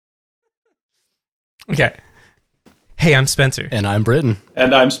Okay. Hey, I'm Spencer. And I'm Britton.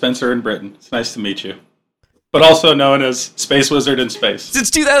 And I'm Spencer and Britton. It's nice to meet you. But also known as Space Wizard in Space. Since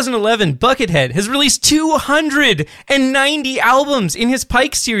 2011, Buckethead has released 290 albums in his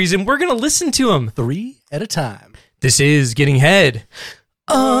Pike series, and we're going to listen to them 3 at a time. This is Getting Head.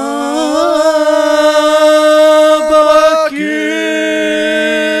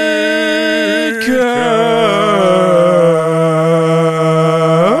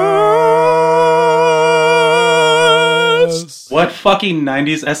 What fucking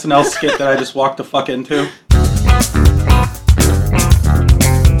 90s SNL skit did I just walk the fuck into?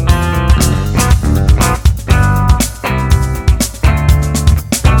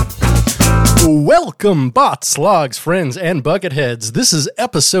 Welcome, bots, logs, friends, and bucketheads. This is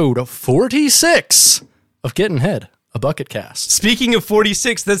episode 46 of Getting Head, a bucket cast. Speaking of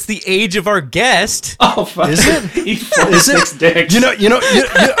 46, that's the age of our guest. Oh, fuck. Is it? Eat 46 dicks.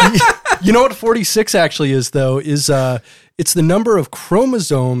 You know what 46 actually is, though, is it's the number of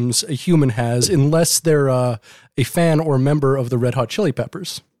chromosomes a human has unless they're a fan or member of the Red Hot Chili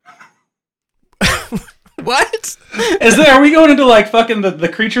Peppers. What? Are we going into like fucking the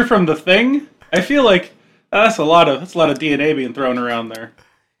creature from The Thing? I feel like that's a lot of DNA being thrown around there.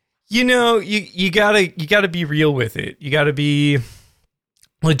 You know, you gotta be real with it. You gotta be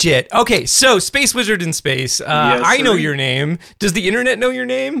legit. Okay, so Space Wizard in Space. Yes, I know sir. your name. Does the internet know your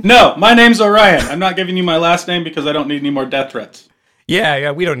name? No, my name's Orion. I'm not giving you my last name because I don't need any more death threats.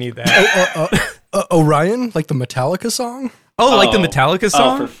 Yeah, we don't need that. Orion, like the Metallica song? Like the Metallica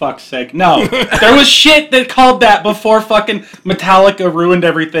song? Oh, for fuck's sake. No. There was shit that called that before fucking Metallica ruined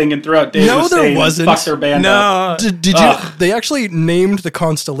everything and threw out Dave No, there Mustaine and wasn't. fucked their band up. No. Did you? They actually named the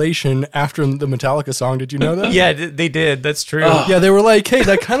constellation after the Metallica song. Did you know that? Yeah, they did. That's true. Yeah, they were like, "Hey,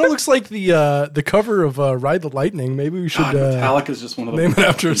 that kind of looks like the cover of Ride the Lightning. Maybe we should." Metallica's just one of the name it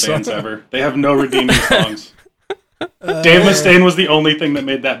after a worst bands song. ever. They have no redeeming songs. Dave Mustaine was the only thing that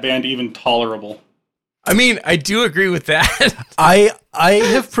made that band even tolerable. I mean, I do agree with that. I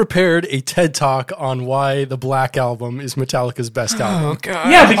have prepared a TED Talk on why the Black Album is Metallica's best album.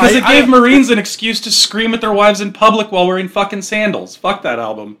 God. Yeah, because it gave Marines an excuse to scream at their wives in public while wearing fucking sandals. Fuck that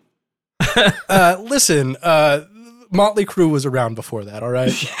album. Listen, Motley Crue was around before that. All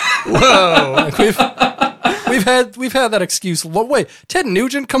right. Whoa. We've had that excuse. Wait, Ted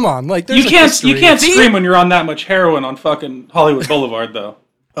Nugent, come on! Like, there's You a can't history. scream when you're on that much heroin on fucking Hollywood Boulevard, though.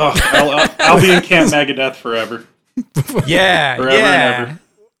 Oh, I'll be in Camp Megadeth forever. Yeah, Forever yeah. and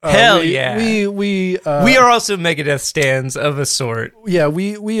Hell yeah. We are also Megadeth stands of a sort. Yeah,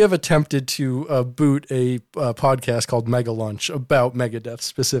 we have attempted to boot a podcast called Mega Lunch about Megadeth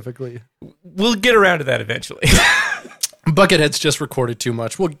specifically. We'll get around to that eventually. Buckethead's just recorded too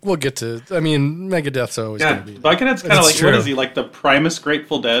much. We'll get to. I mean, Megadeth's always Yeah, going to be. Buckethead's kind of like, true. what is he, like the Primus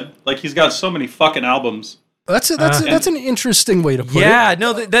Grateful Dead? Like, he's got so many fucking albums. That's an interesting way to put it. Yeah,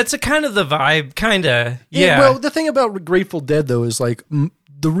 no, that's a kind of the vibe, kind of. Yeah. Well, the thing about Grateful Dead though is like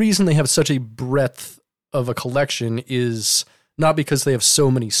the reason they have such a breadth of a collection is not because they have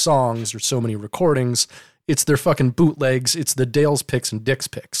so many songs or so many recordings. It's their fucking bootlegs. It's the Dale's picks and Dick's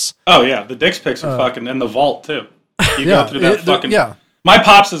picks. Oh, yeah, the Dick's Picks are fucking, and the Vault, too. You Yeah, go through that fucking... yeah. My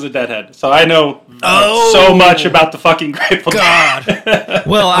pops is a Deadhead, so I know so much about the fucking Grateful Dead.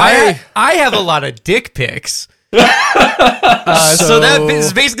 Well, I have a lot of dick pics. So that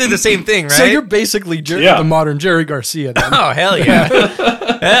is basically the same thing, right? So you're basically the modern Jerry Garcia. Then. Oh, hell yeah.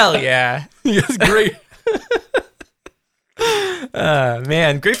 Hell yeah. It's great.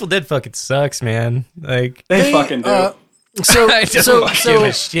 Man, Grateful Dead fucking sucks, man. Like, They fucking do. So I don't give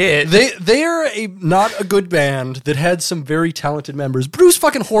a shit. They are not a good band that had some very talented members. Bruce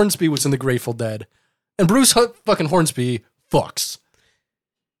fucking Hornsby was in the Grateful Dead, and Bruce fucking Hornsby fucks.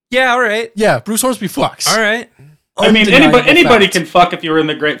 Yeah, all right. Yeah, Bruce Hornsby fucks. All right. I mean, Undeniable anybody fact. can fuck if you were in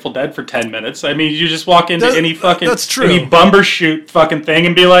the Grateful Dead for 10 minutes. I mean, you just walk into any fucking that's true. any Bumbershoot fucking thing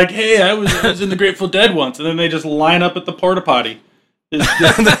and be like, "Hey, I was in the Grateful Dead once," and then they just line up at the porta potty,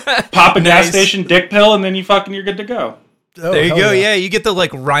 just pop a gas station dick pill, and then you're good to go. Oh, There you hell go. Yeah, you get the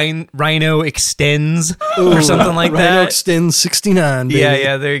like Rhino Extends Ooh, or something like Rhino that. Extends 69. Baby.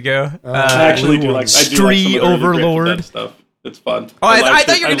 Yeah, there you go. I actually do like some of the early Stree Grateful Overlord. Dead stuff. It's fun. Oh, I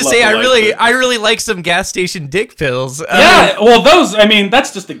thought you were going to say I love really like some gas station dick pills. Yeah, well, those. I mean,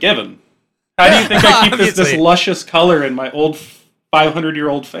 that's just a given. How do you think I keep this Obviously. luscious color in my old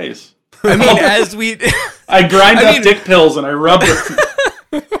 500-year-old face? I mean, as we, I grind up dick pills and I rub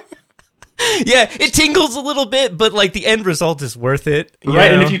them. yeah, it tingles a little bit, but like the end result is worth it.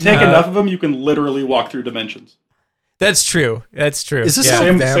 Right, and know? if you take enough of them, you can literally walk through dimensions. That's true. That's true. Is this Yeah. how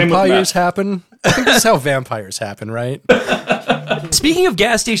Same with vampires meth. happen? I think this is how vampires happen, right? Speaking of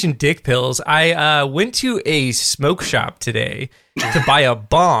gas station dick pills, I went to a smoke shop today to buy a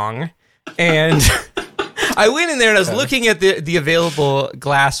bong, and I went in there and I was looking at the available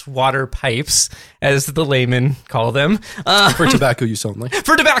glass water pipes, as the laymen call them, For tobacco use only.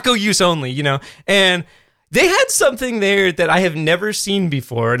 for tobacco use only, and they had something there that I have never seen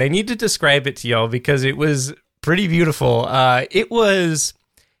before, and I need to describe it to y'all because it was pretty beautiful. It was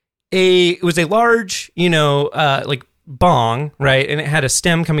a large, like bong, right? And it had a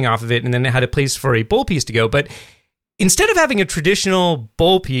stem coming off of it, and then it had a place for a bowl piece to go. But instead of having a traditional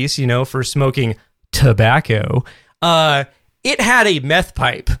bowl piece, for smoking tobacco, it had a meth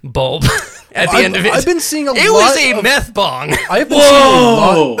pipe bulb at the end of it. I've been seeing a lot. It was a meth bong. I've been seeing a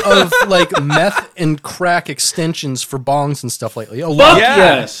lot of like meth and crack extensions for bongs and stuff lately. A lot. Fuck Yeah.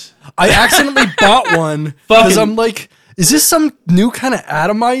 yes. I accidentally bought one because Fucking- I'm like, is this some new kind of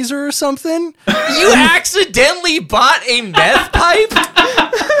atomizer or something? You accidentally bought a meth pipe?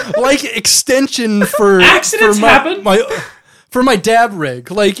 Like extension for Accidents for happen. For my dab rig.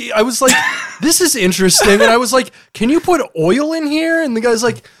 Like I was like, this is interesting, and I was like, can you put oil in here? And the guy's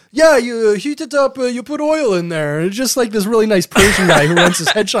like, yeah, you heat it up, you put oil in there. And it's just like this really nice Persian guy who runs his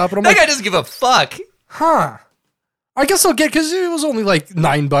head shop, and I'm That like, guy doesn't give a fuck. huh. I guess I'll get, because it was only like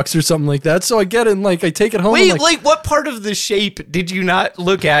 $9 or something like that. So I get it and like I take it home. Wait, and, like what part of the shape did you not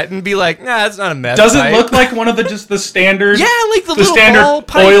look at and be like, nah, that's not a meth Does pipe? it look like one of the just the standard? Yeah, like the the little standard ball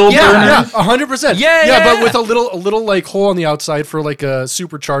pipe. oil yeah. burner? yeah, 100%. Yeah. but with a little like hole on the outside for like a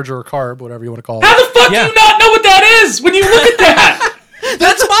supercharger or carb, whatever you want to call it. How the fuck Yeah. do you not know what that is when you look at that?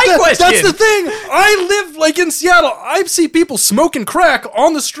 That's my question. That's the thing. I live like in Seattle. I see people smoking crack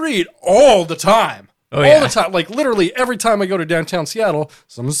on the street all the time. Oh, all yeah. the time. Like literally every time I go to downtown Seattle,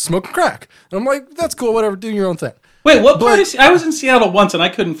 someone's smoking crack. And I'm like, that's cool, whatever, do your own thing. Wait, what part is? I was in Seattle once and I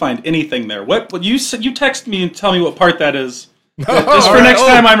couldn't find anything there. What you said? You text me and tell me what part that is. Just for next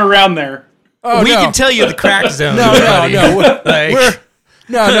time I'm around there. Oh, we no. can tell you the crack zone. No, buddy. no.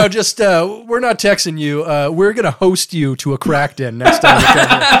 Like, Just we're not texting you. We're gonna host you to a crack den next time we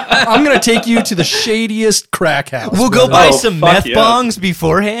come here. I'm gonna take you to the shadiest crack house. we'll go brother. buy Oh, some fuck meth yes. bongs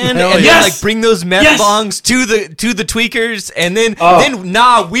beforehand, Hell and yeah. then Yes. like bring those meth Yes. bongs to the tweakers, and then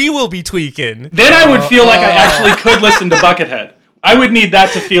we will be tweaking. Then I would feel like I actually could listen to Buckethead. I would need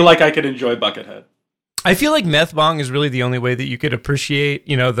that to feel like I could enjoy Buckethead. I feel like meth bong is really the only way that you could appreciate,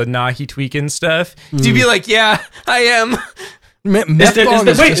 the nahi tweaking stuff. So you'd be like, yeah, I am. Meth bong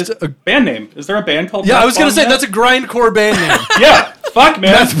is Wait, just is band name? Is there a band called? yeah. Meth I was gonna Bong say yet? that's a grindcore band name. Yeah, fuck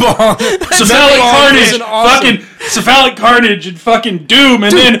man. Meth bong. Cephalic Bong Carnage, is an awesome- fucking Cephalic Carnage and fucking Doom,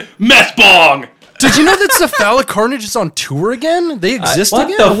 and then Meth Bong. Did you know that Cephalic Carnage is on tour again? They exist what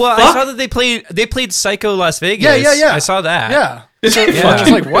again. the Well, I fuck? saw that they played Psycho Las Vegas. Yeah. I saw that. Yeah. So, Yeah. I was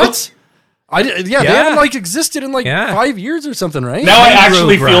like, what? They Yeah. haven't like existed in like Yeah. 5 years or something, right? Now I Hydro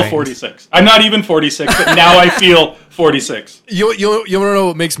actually feel grind. 46. I'm not even 46, but now I feel 46. You want to know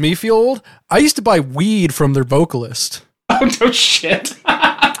what makes me feel old? I used to buy weed from their vocalist Oh no shit.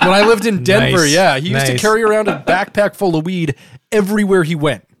 when I lived in Denver. Nice. Yeah, he used to Nice. carry around a backpack full of weed everywhere he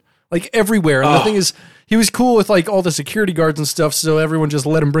went, like everywhere. And the thing is, he was cool with like all the security guards and stuff, so everyone just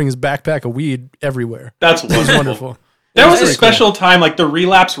let him bring his backpack of weed everywhere. That's It was wonderful. There was a very special time, like the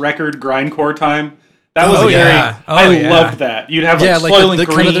Relapse record grindcore time. That was Oh, a very. yeah. Oh, I yeah. loved that. You'd have like Yeah, like Soylent the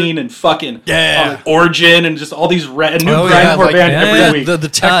kind of Green and fucking Yeah. Origin and just all these new Oh, grindcore yeah, like, band yeah, every week. the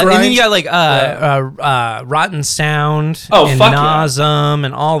tech And grind. then you got like Rotten Sound Oh, and fuck yeah. Nasum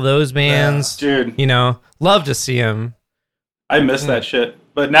and all those bands. Dude, Love to see them. I miss that shit.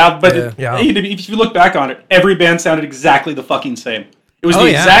 But now, Yeah. if you look back on it, every band sounded exactly the fucking same. It was Oh,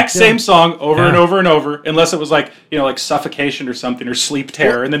 the yeah. exact same song over Yeah. and over and over, unless it was like like Suffocation or something or Sleep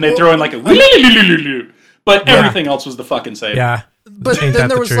Terror, and then they throw in like a. But everything else was the fucking same. Yeah. But Ain't then that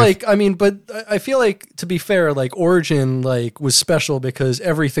there the was truth? like, but I feel like, to be fair, like Origin like was special because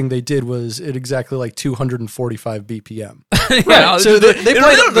everything they did was at exactly like 245 BPM. Yeah, So they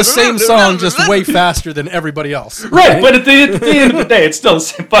played the same song just way faster than everybody else. Right, but at the end of the day, it's still the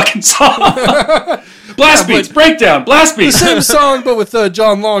same fucking song. Blast beats, breakdown, blast beats. Same song, but with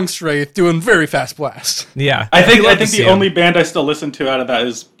John Longstraith doing very fast blast. Yeah. I think love to the see 'em. only band I still listen to out of that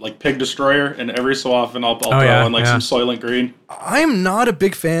is like Pig Destroyer, and every so often I'll throw yeah, in like yeah. some Soylent Green. I'm not a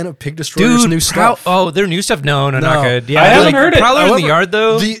big fan of Pig Destroyer's new stuff. Their new stuff? No, not No. good. Yeah, I haven't like, heard it. Prowler in However, the Yard,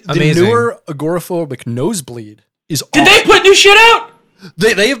 though. The amazing. newer Agoraphobic Nosebleed is Did awesome. they put new shit out?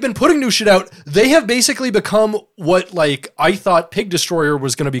 They have been putting new shit out. They have basically become what like I thought Pig Destroyer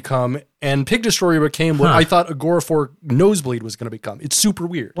was going to become, and Pig Destroyer became what I thought Agoraphoric Nosebleed was going to become. It's super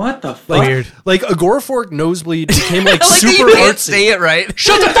weird. What the fuck? Like, Weird. Like Agoraphoric Nosebleed became like Like super you can't artsy. say it right.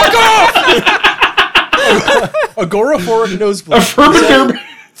 Shut the fuck off! Agoraphoric Nosebleed. Affirmative.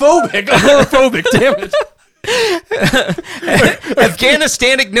 Phobic. Agoraphobic. Damn it.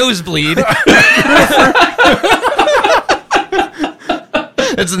 Afghanistanic nosebleed.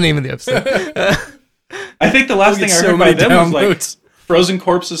 That's the name of the episode. I think the last thing I So heard by many them was like downloads. frozen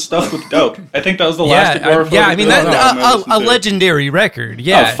corpses stuffed with dope. I think that was the last Agoraphobic. I mean album I that listened a to. legendary record.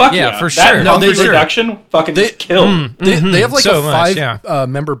 Yeah, Oh, fuck yeah, for that sure. No, monthly for sure. production fucking just killed. They have like So a much, 5 yeah.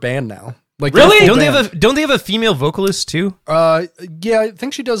 member band now. Like Really? they're a full Don't they have a female vocalist too? band. Yeah, I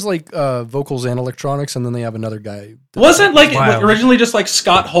think she does like vocals and electronics, and then they have another guy. Wasn't like Wow. originally just like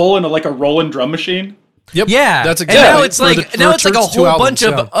Scott Hull and like a Roland drum machine? Yep. Yeah, That's And exactly. now it's for like the- for now it's like a Church's two whole bunch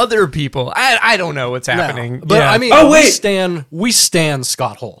albums, of other people. I don't know what's happening. But yeah. I mean, Oh, wait. we stan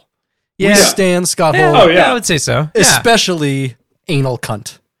Scott Hole. yeah. We stan Scott Hole, Oh, yeah. I would say so. Yeah. especially anal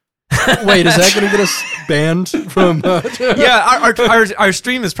cunt. Wait, is that going to get us banned from? Yeah, our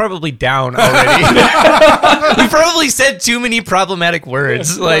stream is probably down already. We probably said too many problematic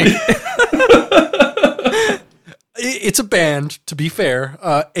words. Like, It's a band, to be fair.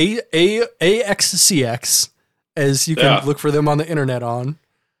 AXCX, as you can Yeah. look for them on the internet on.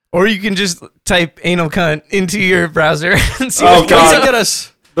 or you can just type anal cunt into your browser and see Oh, what God. comes Look up. at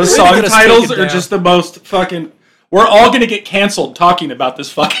us. The Way to song get us titles taken are down. just the most fucking. We're all gonna get canceled talking about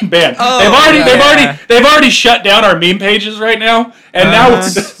this fucking band. Oh, they've already shut down our meme pages right now, and now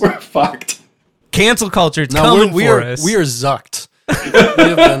we're fucked. Cancel culture. It's No, coming we for are us. we are zucked. We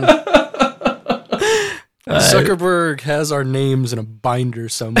have been. Zuckerberg has our names in a binder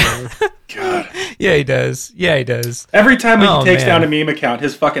somewhere. Yeah, he does. Yeah, he does. Every time he Oh, takes man. down a meme account,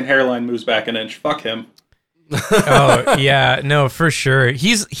 his fucking hairline moves back an inch. Fuck him. Oh yeah, no, for sure.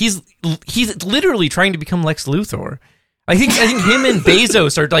 He's literally trying to become Lex Luthor. I think him and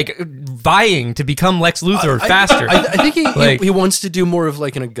Bezos are like vying to become Lex Luthor faster. I think Like- he wants to do more of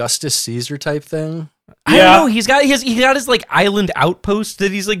like an Augustus Caesar type thing. I Yeah. don't know. He got his like island outpost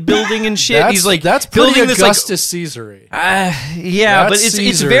that he's like building and shit. That's, He's like that's pretty building this like Augustus Caesar-y. yeah, but That's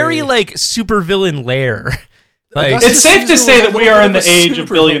it's very Caesar-y. like supervillain lair. Like Augustus It's safe to Caesar say was that a we little are bit in the of a age of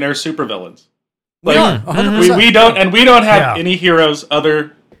supervillain. billionaire supervillains. We Like, are, 100%. we don't have Yeah. any heroes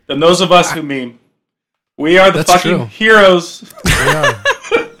other than those of us who meme. We are the That's fucking true. heroes. We are.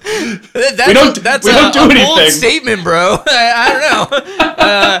 that's We don't- that's we don't do a bold anything. statement, bro. I don't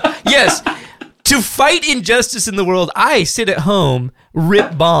know. Yes. To fight injustice in the world, I sit at home,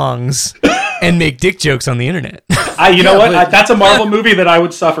 rip bongs, and make dick jokes on the internet. You know what? but- That's a Marvel movie that I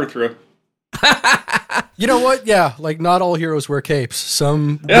would suffer through. You know what? Yeah, like not all heroes wear capes.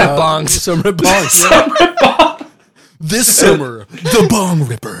 Some Yeah. Bongs. Some rip bongs. Yeah. This summer, the bong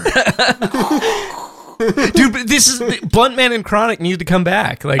ripper. Dude, but this is Blunt Man and Chronic need to come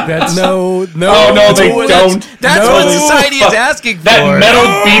back. Like that's No. Oh no, that's they what- don't. That's No. what society is asking for. That metal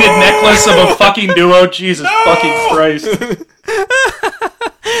beaded necklace of a fucking duo. Jesus fucking Christ.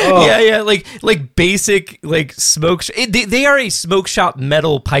 Yeah, like basic like smoke. They are a smoke shop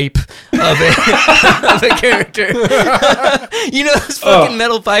metal pipe of of a character. You know those fucking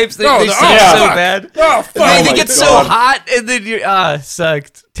metal pipes? They suck yeah. so bad. Oh, fuck. They my get so God. hot, and then you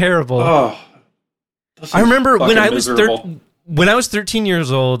sucked. Terrible. Oh. I remember when fucking I was miserable. when I was 13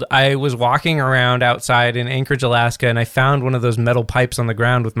 years old, I was walking around outside in Anchorage, Alaska, and I found one of those metal pipes on the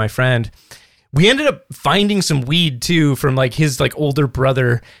ground with my friend. We ended up finding some weed too from like his like older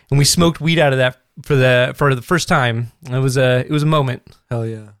brother, and we smoked weed out of that for the first time. It was a moment. Hell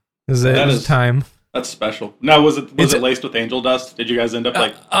yeah. It was That a is- time. That's special. Now, was it It's- laced with angel dust? Did you guys end up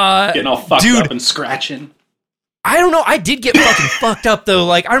like Uh, getting all fucked dude. up and scratching? I don't know. I did get fucking fucked up though.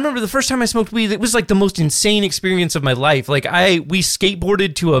 Like I remember the first time I smoked weed, it was like the most insane experience of my life. Like we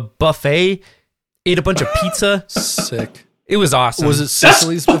skateboarded to a buffet, ate a bunch of pizza. Sick. It was awesome. Was it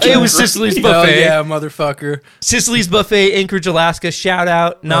Sicily's buffet? It was Sicily's Hell buffet. yeah, motherfucker. Sicily's buffet, Anchorage, Alaska. Shout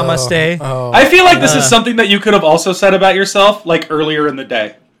out, namaste. Oh. I feel like this is something that you could have also said about yourself, like earlier in the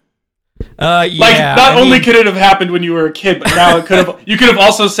day. Yeah. Like, not I only mean, could it have happened when you were a kid, but now it could have. You could have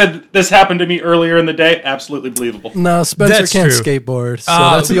also said this happened to me earlier in the day. Absolutely believable. No, Spencer That's can't true. skateboard, so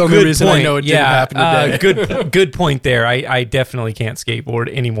that's the only good reason point. I know it didn't happen today. Good point there. I definitely can't skateboard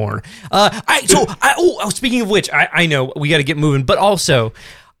anymore. Speaking of which, I know we got to get moving, but also,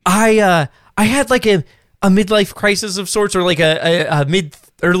 I had like a midlife crisis of sorts, or like a mid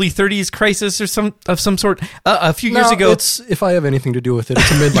early 30s crisis or some sort a few years ago. If I have anything to do with it,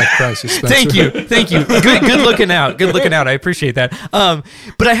 it's a midlife crisis. Spencer. Thank you. Good looking out. Good looking out. I appreciate that.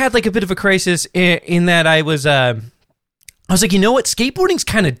 But I had like a bit of a crisis in that I was like, you know what? Skateboarding's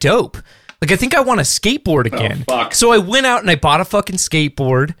kind of dope. Like, I think I want to skateboard again. Oh, fuck. So I went out and I bought a fucking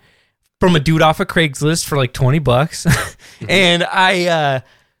skateboard from a dude off of Craigslist for like $20. And I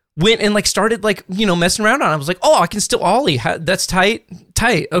went and like started like, you know, messing around on it. I was like, oh, I can still ollie. That's tight.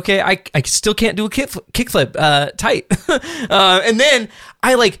 Okay, I still can't do a kickflip. Tight. And then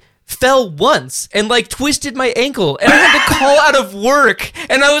I like fell once and like twisted my ankle and I had to call out of work.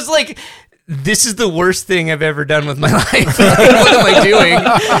 And I was like, this is the worst thing I've ever done with my life. What am I doing?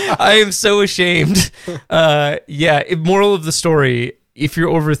 I am so ashamed. Moral of the story, if you're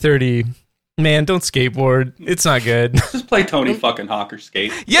over 30, man, don't skateboard. It's not good. Just play Tony fucking Hawk or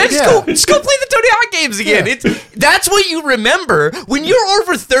skate. Yeah, just go play the Tony Hawk games again. Yeah. That's what you remember. When you're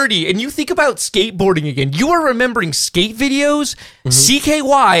over 30 and you think about skateboarding again, you are remembering skate videos,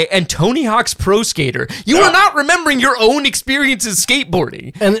 CKY, and Tony Hawk's Pro Skater. You are not remembering your own experiences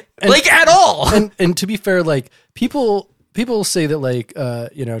skateboarding. And like, at all. And to be fair, like, people say that, like,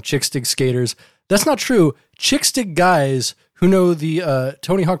 chicks dig skaters. That's not true. Chicks dig guys who know the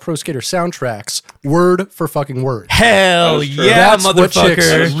Tony Hawk Pro Skater soundtracks word for fucking word. Hell yeah, That's what chicks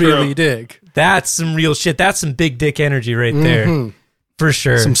motherfucker. really dig. That's some real shit. That's some big dick energy right there. For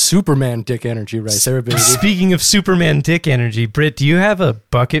sure. Some Superman dick energy right there, baby. Speaking of Superman dick energy, Britt, do you have a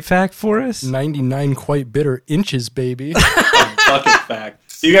bucket fact for us? 99 quite bitter inches, baby. Bucket fact.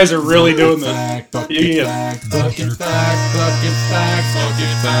 You guys are really doing this. Bucket fact, bucket fact, bucket fact, bucket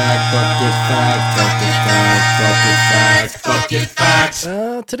fact, bucket fact, bucket fact, bucket fact.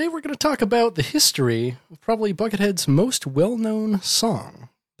 Today we're going to talk about the history of probably Buckethead's most well-known song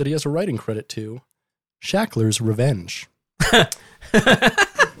that he has a writing credit to, Shackler's Revenge.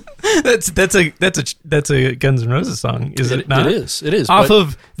 That's a Guns N' Roses song, is it not? It is. Off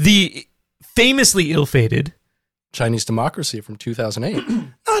of the famously ill-fated Chinese Democracy from 2008.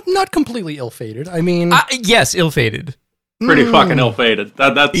 Not completely ill-fated. I mean... yes, ill-fated. Pretty fucking ill-fated.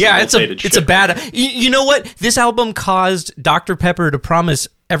 That's it's a bad... You know what? This album caused Dr. Pepper to promise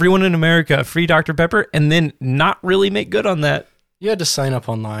everyone in America free Dr. Pepper and then not really make good on that. You had to sign up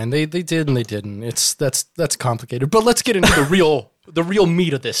online. They did and they didn't. That's complicated. But let's get into the real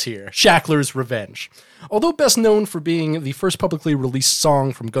meat of this here. Shackler's Revenge. Although best known for being the first publicly released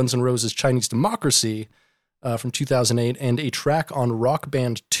song from Guns N' Roses' Chinese Democracy from 2008 and a track on Rock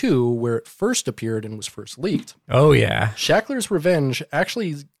Band 2 where it first appeared and was first leaked. Oh, yeah. Shackler's Revenge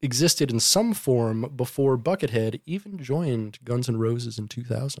actually existed in some form before Buckethead even joined Guns N' Roses in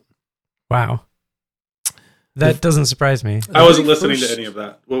 2000. Wow. That doesn't surprise me. I wasn't listening to any of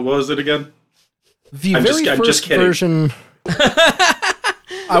that. What was it again? I'm just kidding. Version...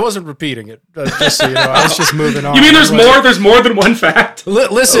 I wasn't repeating it. Just so you know, I was just moving on. You mean there's more? There's more than one fact?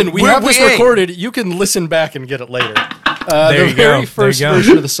 Listen, we have this recorded. You can listen back and get it later. The very first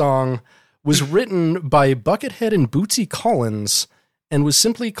version of the song was written by Buckethead and Bootsy Collins and was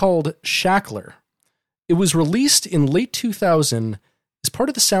simply called Shackler. It was released in late 2000 as part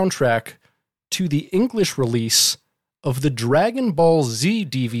of the soundtrack to the English release of the Dragon Ball Z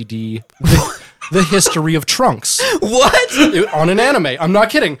DVD, The History of Trunks. What? On an anime. I'm not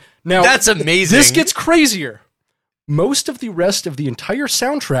kidding. Now, that's amazing. This gets crazier. Most of the rest of the entire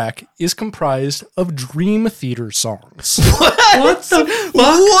soundtrack is comprised of Dream Theater songs. What the fuck?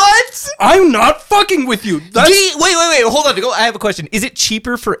 What? I'm not fucking with you. Wait. Hold on. I have a question. Is it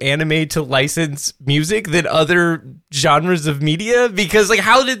cheaper for anime to license music than other genres of media? Because, like,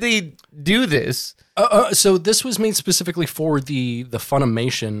 how did they do this? So this was made specifically for the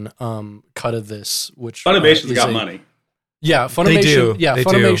Funimation cut of this, which Funimation's got money. Yeah, Funimation. They do. Yeah, they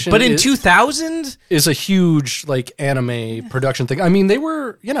Funimation. Do. But in 2000 is a huge like anime production thing. I mean, they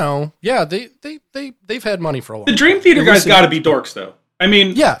were, they've had money for a while. The Dream Theater guys got to be dorks, though. I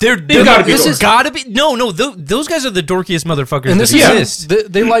mean, yeah, they've got to be. This has got to be. No, those guys are the dorkiest motherfuckers. And this that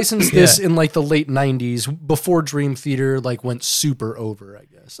exist. They licensed this in like the late '90s, before Dream Theater like went super over. I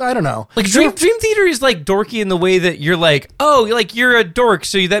guess I don't know. Like Dream Theater is like dorky in the way that you're like, oh, you're a dork,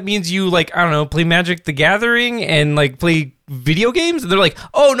 so that means you like, I don't know, play Magic the Gathering and like play video games, and they're like,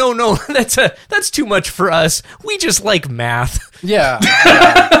 oh no, that's too much for us. We just like math. Yeah.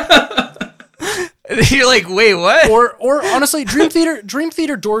 You're like, wait, what? Or honestly, Dream Theater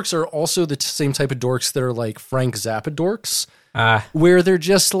dorks are also the same type of dorks that are like Frank Zappa dorks, where they're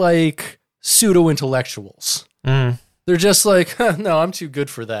just like pseudo intellectuals. They're just like, no, I'm too good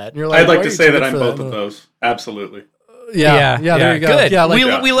for that. And you're like, I'd like to say that I'm both of those. Absolutely. Yeah, there you go. Good. Yeah,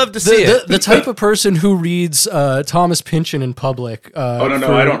 like, we love to see it. the type of person who reads Thomas Pynchon in public. Oh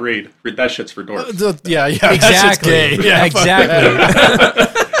no, I don't read. That shit's for dorks. Exactly. That's just gay. Yeah,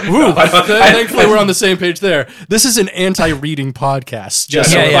 exactly. Woo, thankfully, we're on the same page there. This is an anti-reading podcast.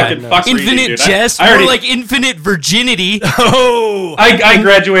 Just fuck Infinite reading, dude. jest, I already, more like infinite virginity. Oh, I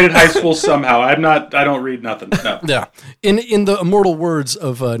graduated high school somehow. I don't read nothing. No. yeah. In the immortal words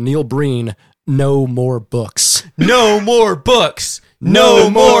of Neil Breen, no more books. No more books. No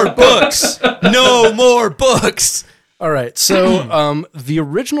more books. No more books. All right. So the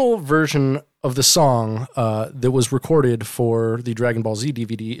original version of the song that was recorded for the Dragon Ball Z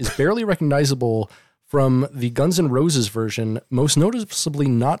DVD is barely recognizable from the Guns N' Roses version, most noticeably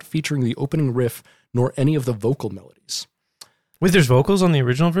not featuring the opening riff nor any of the vocal melodies. Wait, there's vocals on the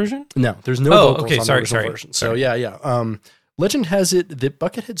original version? No, there's no vocals on the original version. So yeah. Legend has it that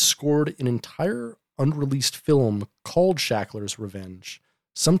Buckethead scored an entire unreleased film called Shackler's Revenge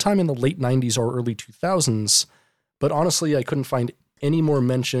sometime in the late 90s or early 2000s, but honestly, I couldn't find any more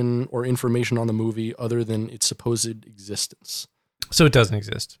mention or information on the movie other than its supposed existence. So it doesn't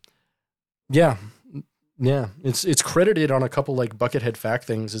exist. Yeah. It's credited on a couple like Buckethead fact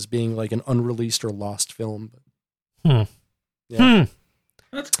things as being like an unreleased or lost film. Yeah.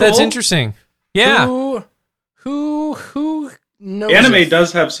 That's cool. That's interesting. Yeah. Who knows? Anime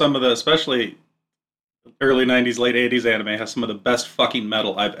does have some of the, especially early 90s, late 80s anime has some of the best fucking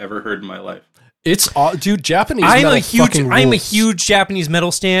metal I've ever heard in my life. It's dude, Japanese metal fucking rules. I'm a huge Japanese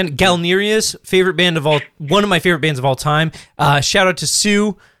metal stan. Galnerius, one of my favorite bands of all time. Shout out to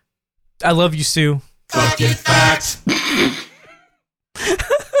Sue. I love you, Sue. Fucking facts.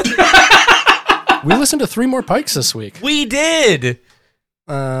 We listened to 3 more Pikes this week. We did.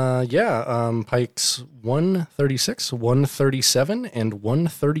 Pikes 136, 137, and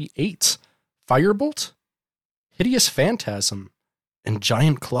 138. Firebolt, Hideous Phantasm, and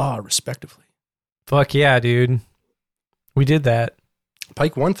Giant Claw, respectively. Fuck yeah, dude. We did that.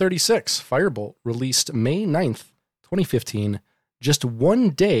 Pike 136, Firebolt, released May 9th, 2015, just 1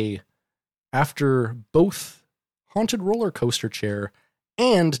 day after both Haunted Roller Coaster Chair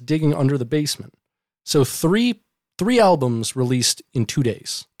and Digging Under the Basement. So three albums released in 2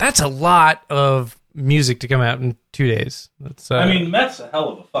 days. That's a lot of music to come out in 2 days. That's, meth's a hell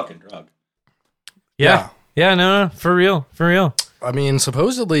of a fucking drug. Yeah, no, for real. I mean,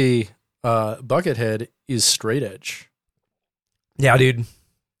 supposedly, Buckethead is straight edge. Yeah, dude.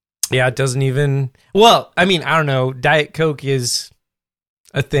 Yeah, it doesn't even... Well, I mean, I don't know. Diet Coke is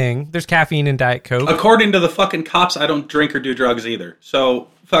a thing. There's caffeine in Diet Coke. According to the fucking cops, I don't drink or do drugs either. So,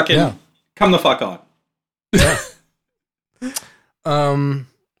 fucking come the fuck on. Yeah.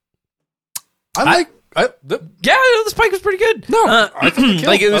 This Pike was pretty good. No, I think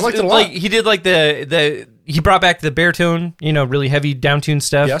like it was I liked it a lot. like he did like he brought back the baritone, really heavy downtune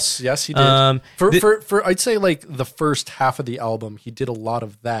stuff. Yes, he did. For I'd say like the first half of the album, he did a lot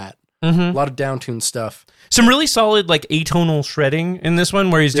of that. A lot of downtune stuff. Some really solid like atonal shredding in this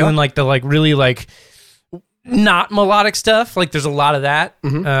one, where he's doing like the like really like not melodic stuff. Like there's a lot of that,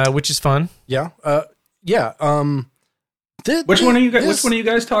 which is fun. Yeah. Which one are you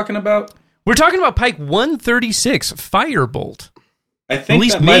guys talking about? We're talking about Pike 136, Firebolt. I think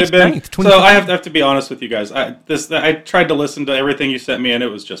Released that might have been. 9th, So I have to be honest with you guys. I tried to listen to everything you sent me, and it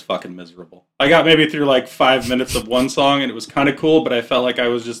was just fucking miserable. I got maybe through like 5 minutes of one song, and it was kind of cool, but I felt like I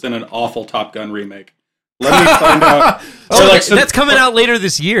was just in an awful Top Gun remake. Let me find out. That's coming out later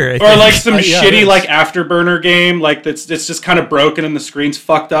this year. Or like some shitty like Afterburner game, like it's just kind of broken and the screen's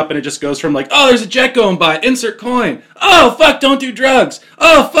fucked up, and it just goes from like, oh, there's a jet going by, insert coin. Oh fuck, don't do drugs.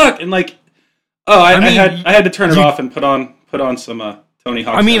 Oh fuck, and like, I had to turn it off and put on some Tony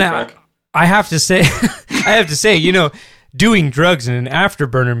Hawk. I have to say, doing drugs in an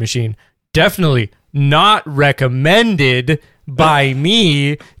Afterburner machine, definitely not recommended by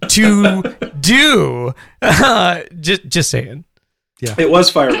me to do. Just saying. Yeah. It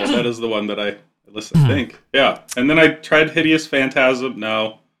was Firebolt. That is the one that I listened to think. Yeah. And then I tried Hideous Phantasm.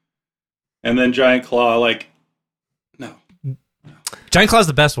 No. And then Giant Claw. Like, no. Giant Claw's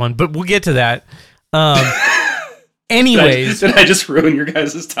the best one, but we'll get to that. Anyways. Did I just ruin your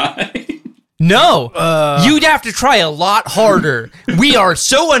guys' time? No. You'd have to try a lot harder. We are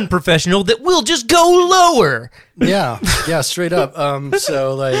so unprofessional that we'll just go lower. Yeah, straight up.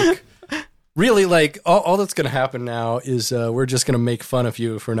 So like, really, like all that's going to happen now is we're just going to make fun of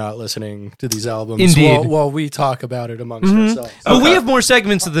you for not listening to these albums. Indeed. While we talk about it amongst ourselves. But we have more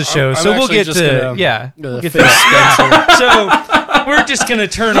segments of the show, so we'll get to we'll get to that. So we're just going to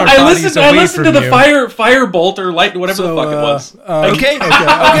turn our bodies away from you. I listened to the Firebolt or Light, whatever the fuck it was. Okay.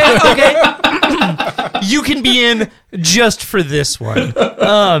 you can be in just for this one.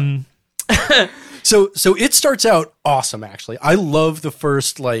 So it starts out awesome, actually. I love the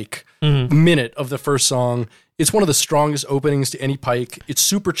first minute of the first song. It's one of the strongest openings to any Pike. It's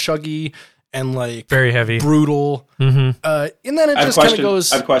super chuggy and very heavy, brutal. And then it just kind of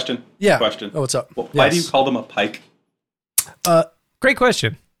goes. I have a question. Yeah. Question. Oh, what's up? Well, why do you call them a Pike? Great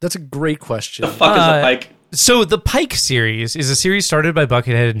question. That's a great question. The fuck is a Pike? So the Pike series is a series started by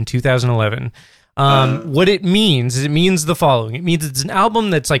Buckethead in 2011. What it means is the following. It means it's an album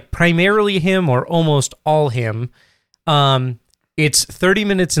that's primarily him or almost all him. It's 30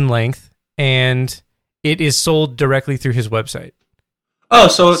 minutes in length, and it is sold directly through his website. Oh,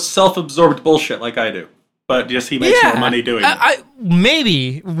 so it's self-absorbed bullshit like I do. But just he makes more money doing it.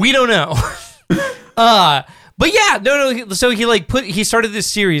 Maybe. We don't know. But yeah, no. So he started this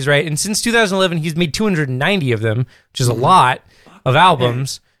series, right? And since 2011, he's made 290 of them, which is a lot of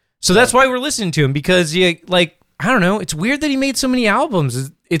albums. So that's why we're listening to him, because I don't know. It's weird that he made so many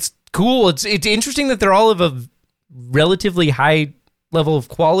albums. It's cool. It's interesting that they're all of a relatively high level of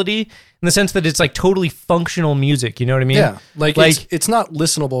quality in the sense that it's totally functional music. You know what I mean? Yeah. It's not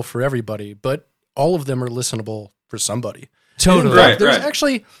listenable for everybody, but all of them are listenable for somebody. Totally. There's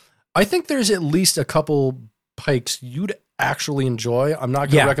actually, I think there's at least a couple Pikes you'd actually enjoy. I'm not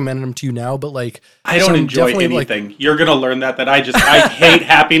going to recommend them to you now, but I don't enjoy anything. You're going to learn that I hate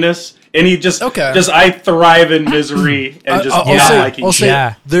happiness, and I thrive in misery and just I'll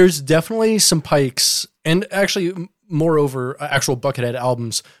say there's definitely some Pikes, and actually moreover actual Buckethead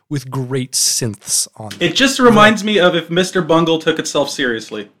albums with great synths on them. It just reminds me of if Mr. Bungle took itself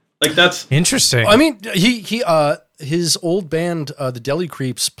seriously. That's interesting. I mean, his old band, the Deli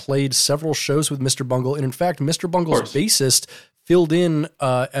Creeps, played several shows with Mr. Bungle, and in fact, Mr. Bungle's bassist filled in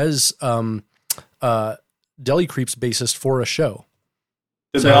as Deli Creeps bassist for a show.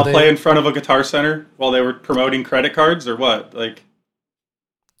 Did they all play in front of a Guitar Center while they were promoting credit cards, or what? That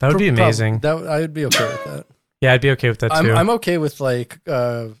would be amazing. I would be okay with that. Yeah, I'd be okay with that too. I'm okay with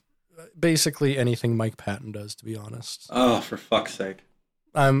basically anything Mike Patton does, to be honest. Oh, for fuck's sake!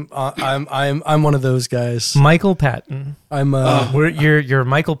 I'm one of those guys. Michael Patton. You're a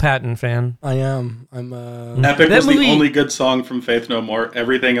Michael Patton fan. I am. Epic was the only good song from Faith No More.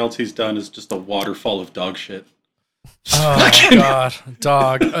 Everything else he's done is just a waterfall of dog shit. Oh God,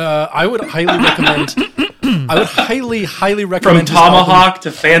 dog. I would highly recommend. Highly recommend. From Tomahawk to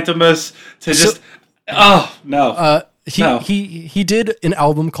Phantomus to just. No. He did an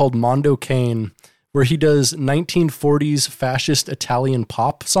album called Mondo Cane, where he does 1940s fascist Italian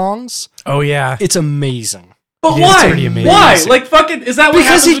pop songs. Oh yeah, it's amazing. But why? Why? Fucking, is that what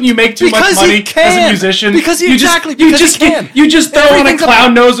happens when you make too much money as a musician? Because you just throw on a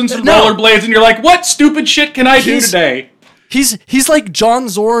clown nose and some rollerblades, and you're like, what stupid shit can I do today? He's like John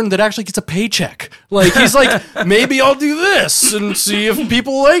Zorn that actually gets a paycheck. He's like, maybe I'll do this and see if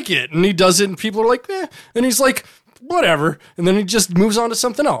people like it. And he does it, and people are like, eh. And he's like, whatever. And then he just moves on to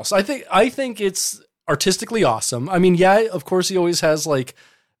something else. I think it's artistically awesome. I mean, yeah, of course he always has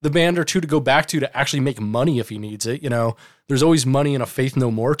the band or two to go back to actually make money if he needs it. There's always money in a Faith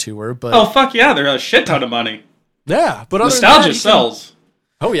No More tour. But oh fuck yeah, there's a shit ton of money. Yeah, but nostalgia sells.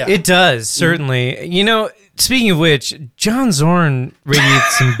 Oh yeah, it does certainly. Speaking of which, John Zorn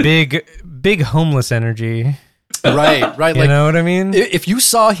radiates some big homeless energy. Right. You know what I mean? If you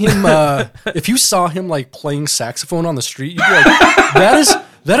saw him, playing saxophone on the street, you'd be like,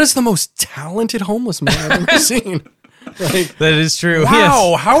 that is the most talented homeless man I've ever seen. That is true.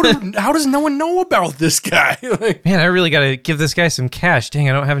 Wow, yes. How does no one know about this guy? Man, I really got to give this guy some cash. Dang,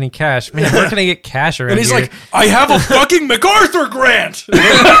 I don't have any cash. Man, where can I get cash around here? And he's here? like, I have a fucking MacArthur grant.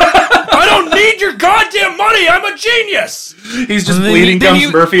 I don't need your goddamn money. I'm a genius. He's just bleeding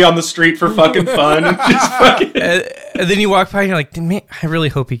Gums Murphy on the street for fucking fun. And just fucking... and then you walk by and you're like, man, I really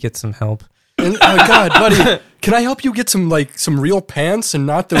hope he gets some help. And, oh God, buddy, can I help you get some real pants and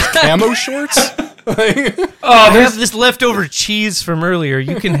not those camo shorts? I have this leftover cheese from earlier.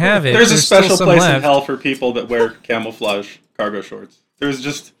 You can have it. There's a special place in hell for people that wear camouflage cargo shorts. There's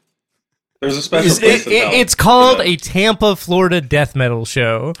a special place in hell. It's called a Tampa, Florida death metal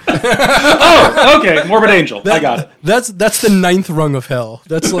show. Oh, okay. Morbid Angel. I got it. That's the 9th rung of hell.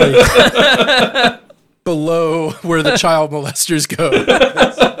 That's below where the child molesters go.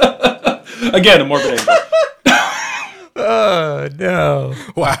 Again, a Morbid Angel. Oh, no.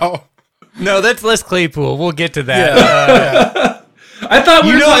 Wow. No, that's Les Claypool. We'll get to that. Yeah. I thought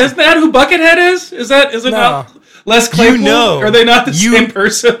isn't that who Buckethead is? Is it not Les Claypool? Are they not the same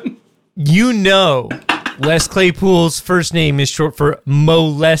person? Les Claypool's first name is short for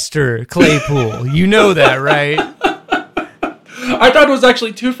Molester Claypool. You know that, right? I thought it was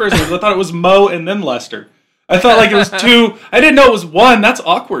actually two first names. I thought it was Mo and then Lester. I thought like it was two. I didn't know it was one. That's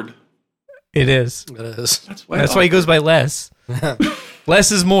awkward. It is. It is. That's why he goes by Les.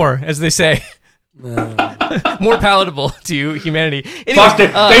 Less is more, as they say. More palatable to humanity. Anyway, Fuck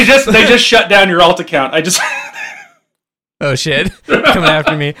it. They just shut down your alt account. I just. Oh shit! Coming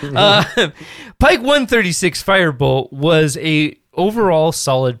after me. Pike 136 Firebolt was a overall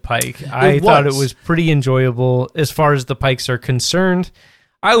solid pike. I thought it was pretty enjoyable as far as the pikes are concerned.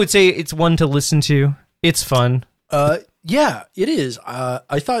 I would say it's one to listen to. It's fun. Yeah, it is.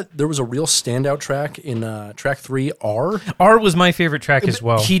 I thought there was a real standout track in track 3, R. R was my favorite track as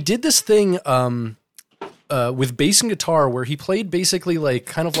well. He did this thing with bass and guitar where he played basically like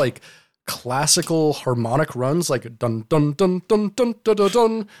kind of like classical harmonic runs, like dun dun dun dun dun dun dun,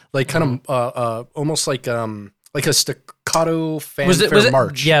 dun like kind of almost like a staccato fanfare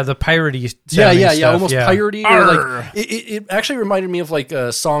march. Yeah, the piratey. Yeah, almost piratey. Or like it actually reminded me of like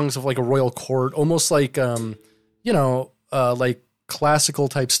songs of like a royal court, almost like like classical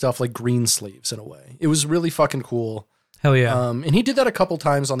type stuff, like Greensleeves in a way. It was really fucking cool. Hell yeah! And he did that a couple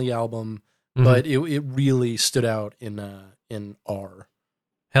times on the album, but it really stood out in R.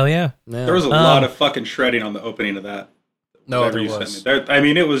 Hell yeah! There was a lot of fucking shredding on the opening of that. No, Whatever there you was. sent me. There, I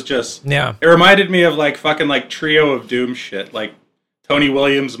mean, it was just. Yeah. It reminded me of like fucking like Trio of Doom shit, like Tony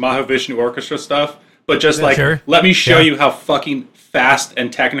Williams, Mahavishnu Orchestra stuff. But just like, Sure. let me show you how fucking fast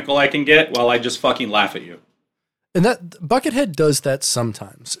and technical I can get while I just fucking laugh at you. And that Buckethead does that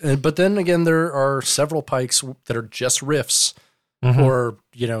sometimes. But then again, there are several pikes that are just riffs. Or,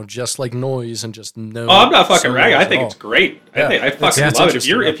 just like noise and just no. Oh, I'm not fucking ragging. I at think all. it's great. Yeah. I fucking It's love it.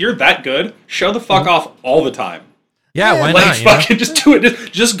 interesting. If you're that good, show the fuck off all the time. Yeah, why Like not? fucking just do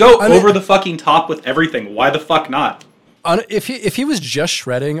it. Just go over the fucking top with everything. Why the fuck not? If he was just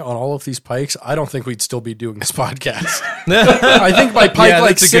shredding on all of these pikes, I don't think we'd still be doing this podcast. Yeah. I think by pike Yeah, like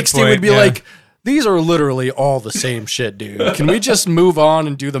that's a good 60 point, would be yeah. like, these are literally all the same shit, dude. Can we just move on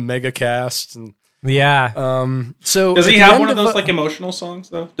and do the mega cast? And Yeah. so Does at he the have end one of those the- like emotional songs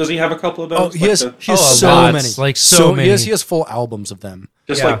though? Does he have a couple of those? Oh, he has the- so lots, many, like so many. He has full albums of them.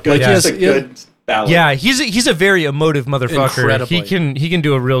 just yeah. like good, Like, just a yes, good ballad. Yeah, he's a very emotive motherfucker. Incredibly. He can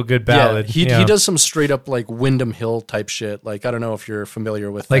do a real good ballad. He does some straight up like Wyndham Hill type shit. Like I don't know if you're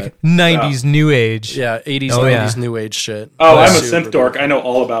familiar with like that. 90s new age. Yeah, 80s, Oh, 90s yeah. new age shit. Oh, I'm a Super synth dork. I know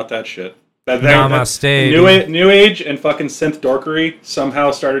all about that shit. Namaste, New age and fucking synth dorkery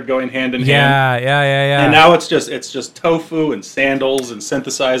somehow started going hand in hand. Yeah. And now it's just tofu and sandals and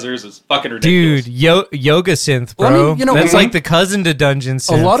synthesizers. It's fucking ridiculous. Dude, yoga synth, bro. Well, I mean, that's like the cousin to dungeon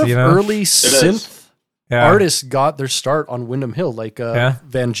synth. A lot of you know? early synth Yeah. artists got their start on Wyndham Hill, like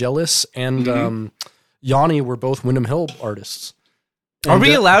Vangelis and Yanni were both Wyndham Hill artists. Are And,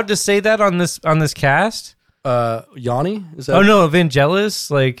 we allowed to say that on this cast? Yanni? Is that? Oh no, Evangelis,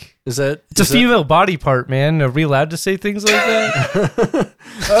 like Is that? it's a female body part, man. Are we allowed to say things like that?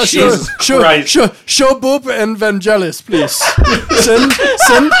 Jesus Christ. Show Bob and Vangelis, please.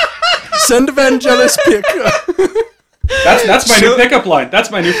 send Vangelis pic. That's my new pickup line.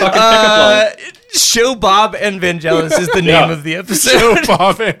 That's my new fucking pickup line. Show Bob and Vangelis is the name Yeah. of the episode.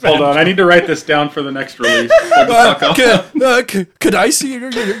 Hold on, I need to write this down for the next release. Hold the fuck up. Could I see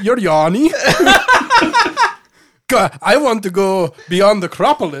your Yanni? I want to go beyond the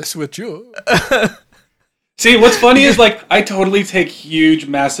Acropolis with you. See, what's funny is like I totally take huge,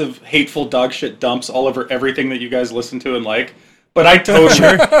 massive, hateful dog shit dumps all over everything that you guys listen to and like. But I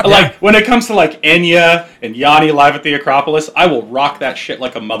totally like when it comes to like Enya and Yanni live at the Acropolis, I will rock that shit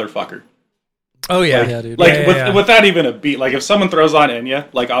like a motherfucker. Oh yeah, Yeah, dude. Like Yeah. without even a beat. Like if someone throws on Enya,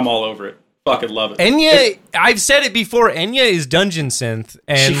 like I'm all over it. Fucking love it. Enya, I've said it before. Enya is dungeon synth,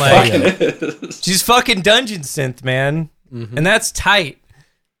 and She like fucking is. she's fucking dungeon synth, man, and that's tight.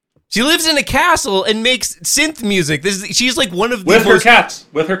 She lives in a castle and makes synth music. She's like one of the With her most cats.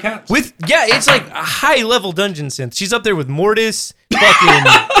 With her cats. it's like a high level dungeon synth. She's up there with Mortis, fucking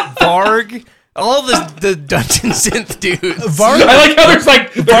Varg, all the dungeon synth dudes. I like how there's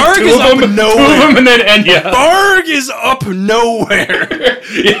like Varg two is of up them, nowhere. two of them and then Enya. Varg is up nowhere.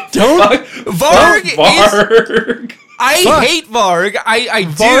 Don't Varg is. Varg. I Fuck. hate Varg. I do.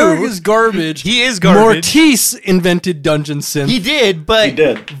 Varg is garbage. He is garbage. Mortis invented dungeon synth. He did, but He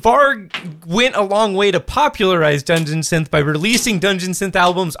did. Varg went a long way to popularize Dungeon Synth by releasing Dungeon Synth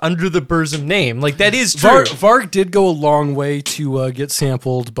albums under the Burzum name. Like, that is true. Varg did go a long way to get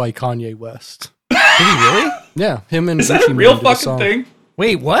sampled by Kanye West. Did he really? Yeah, him and Is that Gucci a real Mane did a fucking song. thing?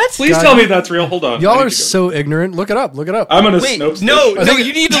 Wait, what? Please God. tell me that's real. Hold on. Y'all I need are to go. so ignorant. Look it up. Look it up. I'm gonna Wait, Snopes no, this. no,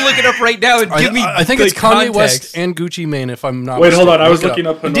 you need to look it up right now and give me. I think the it's Kanye context. West and Gucci Mane. If I'm not. Wait, hold on. mistaken. I was Look it looking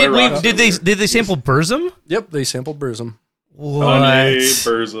up Hanoi Did Rocks. they sample Burzum? Yep, they sampled Burzum. Kanye What?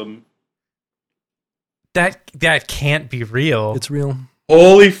 Burzum. That can't be real. It's real.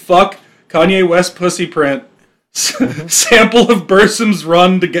 Holy fuck. Kanye West pussy print. Sample of Burzum's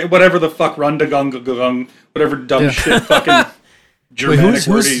Run to get whatever the fuck Run to Gung, whatever dumb shit fucking Germanic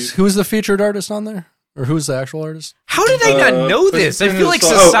word he's. Who's the featured artist on there? Or who's the actual artist? How did I not know this? I feel like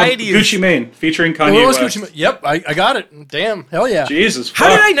society is... Gucci Mane featuring Kanye Well, West. Gucci Mane. Yep, I got it. Damn, hell yeah. Jesus, How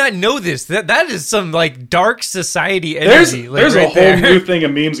fuck. did I not know this? That is some like dark society There's energy. Like, a right whole there. new thing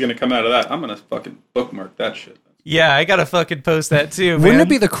of memes gonna come out of that. I'm gonna fucking bookmark that shit. Yeah, I gotta fucking post that too. Wouldn't man. it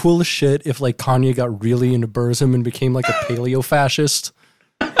be the coolest shit if like Kanye got really into Burzum and became like a paleo fascist?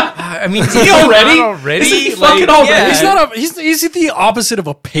 I mean, is he already? already? Isn't he fucking already? Yeah. He's not a he's the opposite of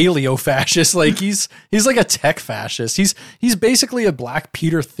a paleo fascist. Like he's like a tech fascist. He's basically a black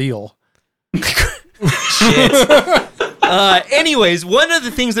Peter Thiel. Shit. Anyways, one of the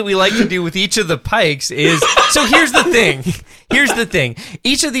things that we like to do with each of the Pikes is so here's the thing. Here's the thing.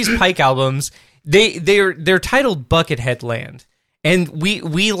 Each of these Pike albums, they're titled Buckethead Land. And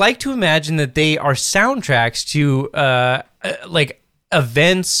we like to imagine that they are soundtracks to like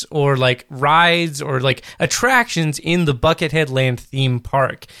events or like rides or like attractions in the Buckethead Land theme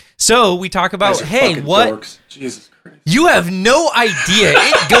park. So we talk about, Guys are hey, fucking what? dorks. Jesus Christ. You have no idea.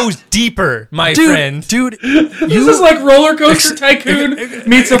 It goes deeper, my friend. Dude, This is like Roller Coaster Tycoon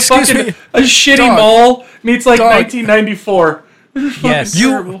meets a excuse fucking me. a shitty Dog. mall meets like Dog. 1994. Yes.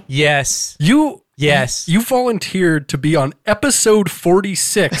 terrible. Yes. Yes. You volunteered to be on episode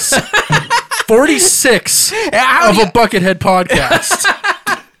 46. 46 of a Buckethead podcast.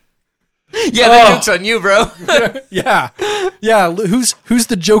 Yeah, that joke's on you, bro. Yeah. Yeah. Who's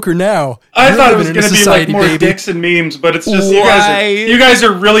the Joker now? I You're thought it living was in a going to be like society, more baby. dicks and memes, but it's just Why? you guys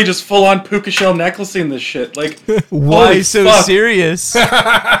are really just full on puka shell necklacing this shit. Like, Why holy so fuck. serious?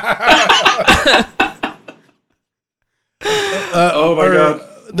 Oh my god.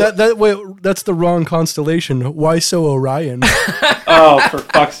 Wait, that's the wrong constellation. Why so Orion? Oh, for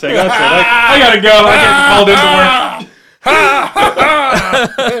fuck's sake. That's it. I gotta go. I get called into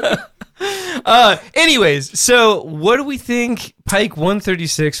work. Anyways, so what do we think Pike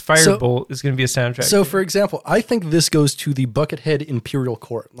 136 Firebolt is going to be a soundtrack? So, for example, I think this goes to the Buckethead Imperial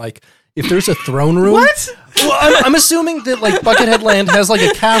Court. Like, if there's a throne room. What? Well, I'm assuming that like Buckethead Land has like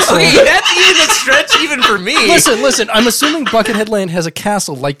a castle. Okay, that's even a stretch even for me. Listen. I'm assuming Buckethead Land has a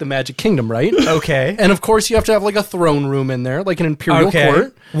castle like the Magic Kingdom, right? Okay. And of course, you have to have like a throne room in there, like an Imperial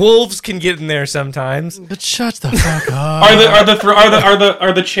Court. Wolves can get in there sometimes. But shut the fuck up.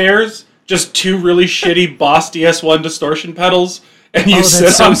 Are the chairs just two really shitty Boss DS1 distortion pedals, and you that's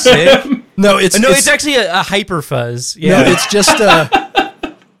sit so on sick. them? No, it's actually a hyper fuzz. no, Yeah. it's just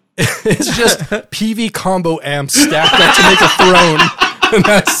it's just PV combo amps stacked up to make a throne. And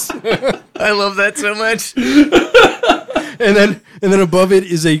that's I love that so much. and then above it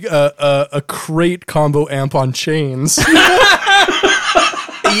is a crate combo amp on chains.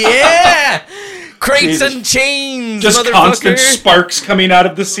 Yeah. Crates Jesus. and chains. Just motherfucker. constant sparks coming out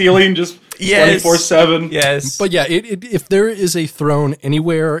of the ceiling, just Yes. 24/7. Yes. But yeah, if there is a throne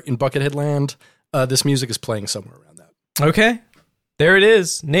anywhere in Buckethead Land, this music is playing somewhere around that. Okay. There it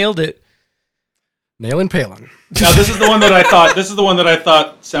is. Nailed it. Nailin' Palin. Now this is the one that I thought. This is the one that I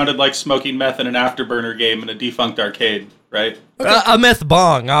thought sounded like smoking meth in an Afterburner game in a defunct arcade, right? A meth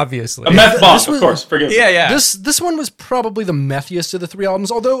bong, obviously. A meth bomb, This was- of course. Forgive me. Yeah, yeah. This one was probably the methiest of the three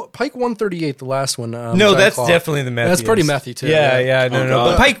albums, although Pike 138, the last one. No, Giant that's Claw, definitely the methy. That's pretty methy too. Yeah, yeah, no, Oh,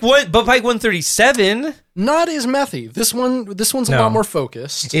 no. God. But Pike 137, Not as methy. This one's a No. lot more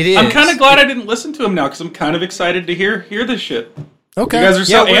focused. it is. I'm kind of glad I didn't listen to him now because I'm kind of excited to hear this shit. Okay. You guys are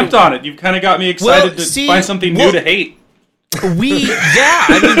so Yeah, amped on it. You've kind of got me excited to see, find something new to hate. I mean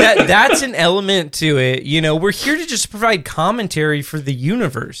that's an element to it. You know, we're here to just provide commentary for the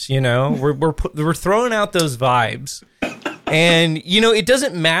universe. You know, we're throwing out those vibes, and you know, it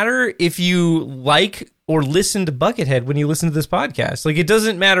doesn't matter if you like or listen to Buckethead when you listen to this podcast. Like, it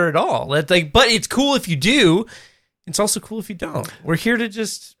doesn't matter at all. That's like, but it's cool if you do. It's also cool if you don't. We're here to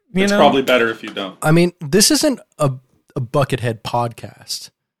just It's probably better if you don't. I mean, this isn't a Buckethead podcast.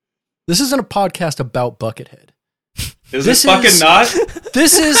 This isn't a podcast about Buckethead. Is This it fucking is- not?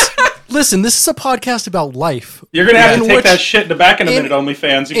 This is listen. This is a podcast about life. You're gonna have In to take which- that shit in the back in a in- minute,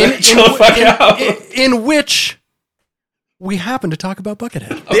 OnlyFans. You better chill the fuck out. in which we happen to talk about Buckethead.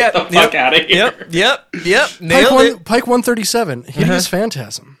 Yep, Get the fuck out of here. Yep. Nailed it. Pike 137, Hideous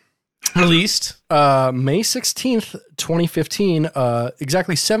Phantasm. Released. May 16th, 2015,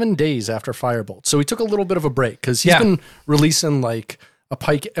 exactly 7 days after Firebolt. So he took a little bit of a break because he's Yeah. been releasing like a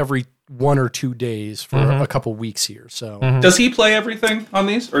Pike every 1 or 2 days for a couple weeks here. So Does he play everything on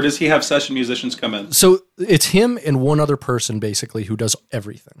these, or does he have session musicians come in? so it's him and one other person basically who does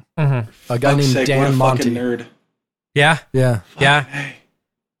everything. A guy named Fuck's sake, what Dan a Monty. fucking nerd. Yeah. Yeah. Yeah. Hey,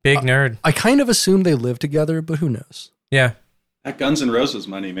 Big nerd. I kind of assume they live together, but who knows? Yeah. that Guns N' Roses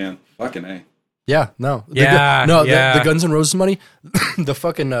money, man. Fucking A. Yeah, no. Yeah, yeah. The Guns N' Roses money, the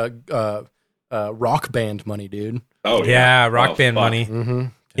fucking rock band money, dude. Oh Yeah. Rock band fuck. money. Mm-hmm.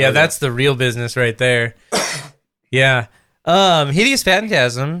 Yeah, that's the real business right there. Yeah. Hideous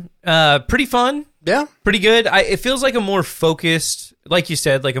Phantasm. Pretty fun. Yeah. Pretty good. It feels like a more focused, like you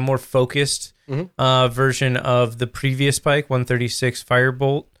said, like a more focused version of the previous Pike 136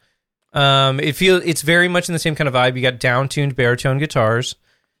 Firebolt. It's very much in the same kind of vibe. You got down-tuned baritone guitars.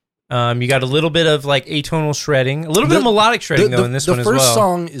 You got a little bit of like atonal shredding, a little bit of melodic shredding though in this one as well. The first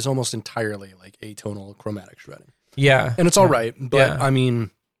song is almost entirely like atonal chromatic shredding. Yeah. And it's all right, but Yeah. I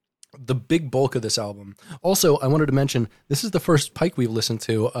mean, the big bulk of this album. Also, I wanted to mention this is the first Pike we've listened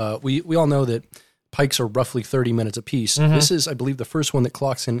to. We all know that Pikes are roughly 30 minutes apiece. This is, I believe, the first one that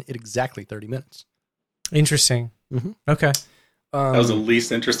clocks in at exactly 30 minutes. Interesting. Okay. That was the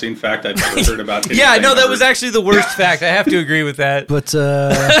least interesting fact I've ever heard about. Yeah, anything no, that ever. was actually the worst fact. I have to agree with that. But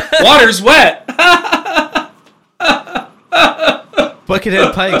Water's wet.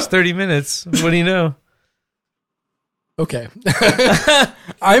 Buckethead Pikes, 30 minutes. What do you know? okay,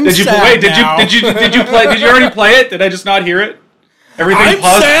 I'm Did you sad wait? now. Did you play? Did you already play it? Did I just not hear it? Everything I'm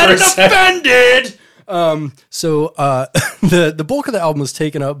paused sad for a and second. offended. So the bulk of the album was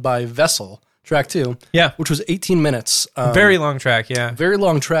taken up by Vessel, track 2. Yeah. which was 18 minutes. Very long track, yeah. very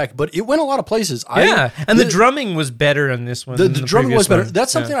long track, but it went a lot of places. Yeah, and the drumming was better on this one. The than drumming previous was better. one.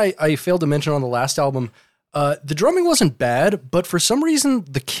 That's something I failed to mention on the last album. The drumming wasn't bad, but for some reason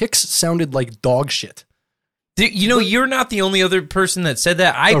the kicks sounded like dog shit. You know, you're not the only other person that said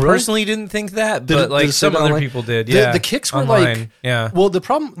that. I really? personally didn't think that, Did but it like say some that other online? people did. The- Yeah, the kicks were online. like- yeah. Well, the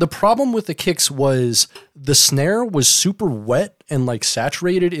problem with the kicks was the snare was super wet and like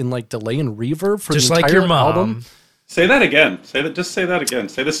saturated in like delay and reverb for Just the like entire your mom. album. Say that again. Just say that again.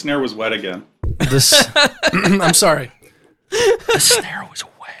 Say the snare was wet again. This I'm sorry. The snare was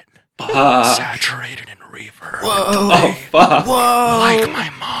wet, saturated in reverb. Oh fuck! Like my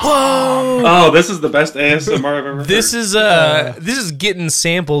mom. Oh, this is the best ASMR I've ever heard. This is getting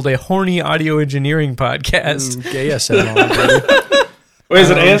sampled a horny audio engineering podcast. Gay SMR, baby. Wait, is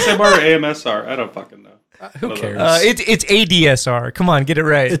it ASMR or AMSR? I don't fucking know. Who cares? It's ADSR. Come on, get it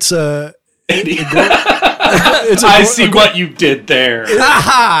right. It's I see what you did there.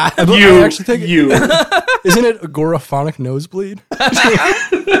 I You, actually think you. isn't it agoraphonic nosebleed?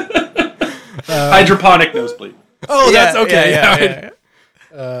 Hydroponic nosebleed. Oh, Yeah, that's okay.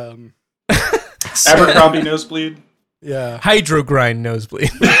 yeah. Abercrombie nosebleed. Yeah. Hydro grind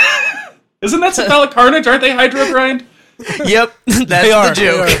nosebleed. Isn't that cephalic carnage? Aren't they hydro grind? Yep, that's They are. the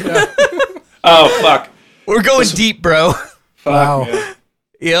joke. They are, yeah. Oh fuck. We're going deep, bro. Fuck. Wow. Man.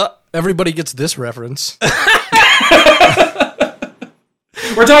 Yep. Everybody gets this reference.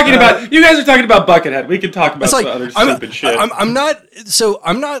 We're talking about. You guys are talking about Buckethead. We can talk about It's like some other stupid shit. I'm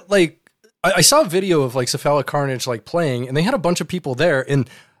not like I saw a video of like Cephalic Carnage like playing, and they had a bunch of people there, and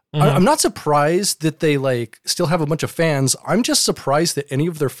I'm not surprised that they like still have a bunch of fans. I'm just surprised that any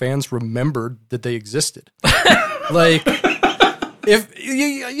of their fans remembered that they existed. Like, if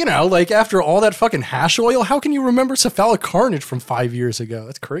you know, like after all that fucking hash oil, how can you remember Cephalic Carnage from 5 years ago?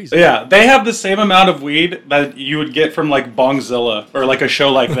 That's crazy. Yeah, they have the same amount of weed that you would get from like Bongzilla or like a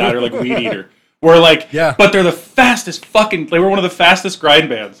show like that or like Weed Eater. Where like, Yeah. but they're the fastest fucking. They were one of the fastest grind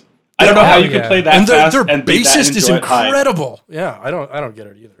bands. I don't know how you yeah. could play that And fast their and beat that and bassist is enjoy it high. incredible. Yeah, I don't get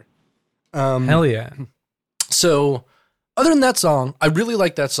it either. Hell yeah. So, other than that song, I really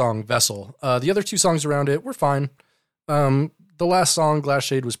like that song, Vessel. The other two songs around it were fine. The last song, Glass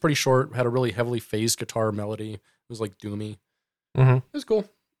Shade, was pretty short, had a really heavily phased guitar melody. It was like doomy. Mhm. It was cool.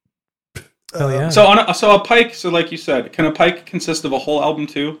 Hell yeah. So a pike. So like you said, can a pike consist of a whole album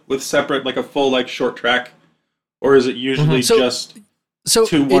too, with separate like a full like short track, or is it usually So- just So,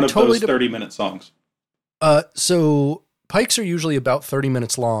 to one it of totally those 30-minute songs? So pikes are usually about 30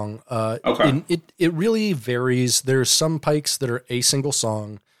 minutes long. Okay. And it really varies. There's some pikes that are a single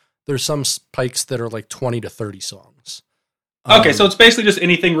song. There's some pikes that are like 20 to 30 songs. Okay, so it's basically just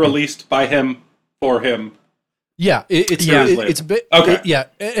anything released by him for him. Yeah, it's Yeah. it's a bit Okay.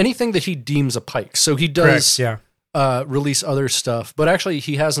 anything that he deems a pike. So he does Correct, yeah. release other stuff, but actually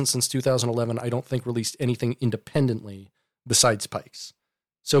he hasn't since 2011. I don't think released anything independently besides pikes.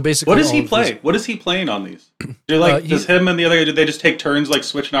 So basically, What does all he of play? his- What is he playing on these? Do like does him and the other guy? Do they just take turns like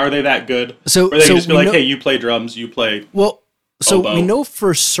switching? Are they that good? So Or they so can just be we like, know- hey, you play drums, you play. Well, So oboe. we know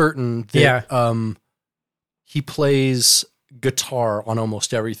for certain that Yeah. he plays guitar on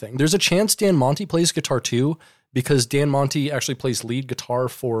almost everything. There's a chance Dan Monty plays guitar too, because Dan Monty actually plays lead guitar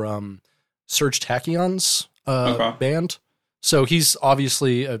for Serge Tachyon's Okay. band. So he's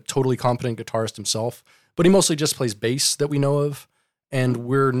obviously a totally competent guitarist himself, but he mostly just plays bass that we know of. And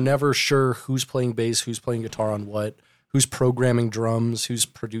we're never sure who's playing bass, who's playing guitar on what, who's programming drums, who's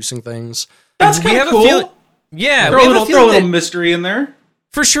producing things. That's We kind have of a cool. feeling. Yeah, Throw we a have little, a throw a feeling little that, mystery in there.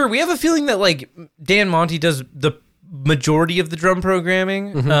 for sure. We have a feeling that like Dan Monty does the majority of the drum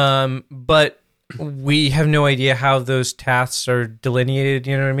programming, but we have no idea how those tasks are delineated.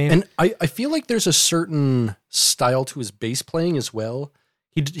 You know what I mean? And I feel like there's a certain style to his bass playing as well.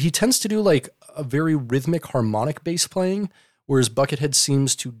 He tends to do like a very rhythmic harmonic bass playing, whereas Buckethead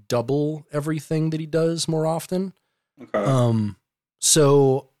seems to double everything that he does more often. Okay.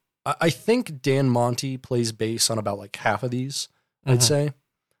 So I think Dan Monty plays bass on about like half of these, I'd say.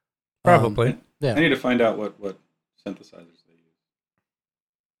 Probably. Yeah, I need to find out what synthesizers they use.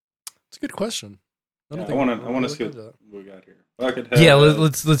 it's a good question. I don't think want I've to really see looked what at we got here. Buckethead. Yeah,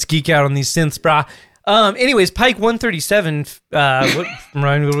 let's geek out on these synths, brah. Anyways, Pike 137.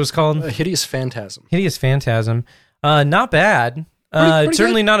 Ryan, what it was called? that. A Hideous Phantasm. Hideous Phantasm. Not bad. Pretty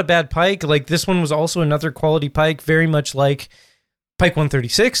Certainly not a bad pike. Like this one was also another quality pike, very much like Pike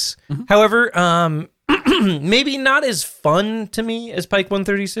 136. However, maybe not as fun to me as Pike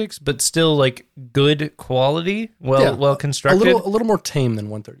 136, but still like good quality, well A constructed. little more tame than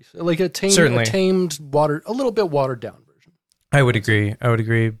 130. Like a Certainly. tamed a little bit watered down version. I would agree.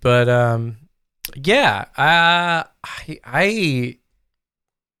 But yeah, I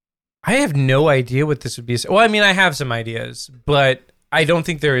have no idea what this would be. Well, I mean, I have some ideas, but I don't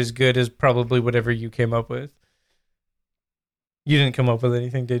think they're as good as probably whatever you came up with. You didn't come up with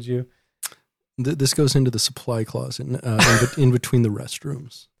anything, did you? This goes into the supply closet in between the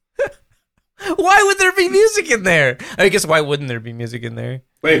restrooms. Why would there be music in there? I guess why wouldn't there be music in there?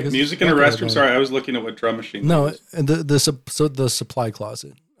 Wait, Because music in a Buckethead restroom? does. Sorry, I was looking at what drum machine. No, they use. the supply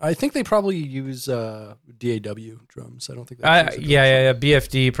closet. I think they probably use DAW drums. I don't think that's Yeah,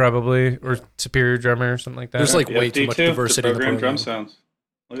 BFD probably, or Superior Drummer or something like that. There's like way BFD too much too, diversity to in the program program. drum sounds.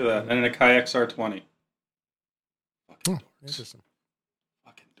 Look at that, and then a Kai XR20. Oh, interesting.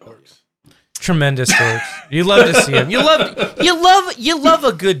 Fucking dorks. tremendous dorks. You love to see them. You love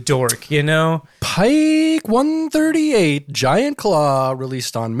a good dork, you know? Pike 138 Giant Claw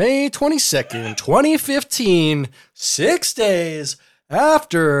released on May 22nd, 2015, 6 days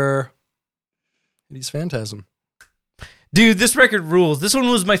after Hideous Phantasm. Dude, this record rules. This one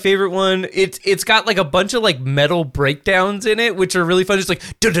was my favorite one. It's got like a bunch of like metal breakdowns in it, which are really fun. It's like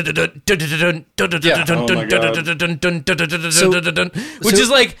which is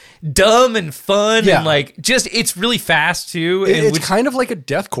like dumb and fun Yeah. and like just it's really fast too. And It's which, kind of like a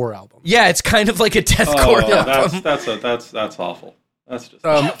deathcore album. yeah, it's kind of like a deathcore Oh, album. that's awful. That's just. For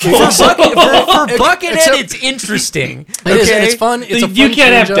Buckethead, Except- it's interesting. It is, and it's fun. It's a you fun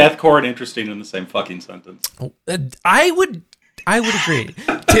can't have change-up. deathcore and interesting in the same fucking sentence. I would agree,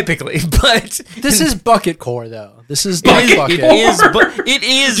 typically, but This is bucket core, though. This is it not is, bucket. it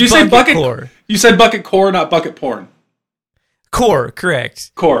is Did you say bucket core. You said bucket core, not bucket porn. Core,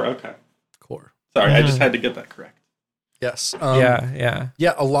 correct. Core, okay. Core. Sorry, I just had to get that correct. Yes. Yeah.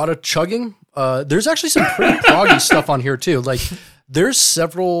 Yeah, a lot of chugging. There's actually some pretty proggy stuff on here too. Like, there's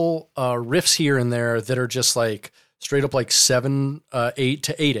several riffs here and there that are just like straight up like 7/8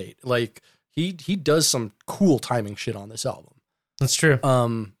 to 8/8. Like he does some cool timing shit on this album. That's true.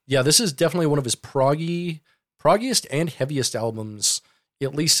 Yeah, this is definitely one of his proggiest and heaviest albums,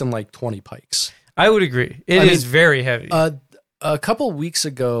 at least in like 20 pikes. I would agree. It is very heavy. A couple weeks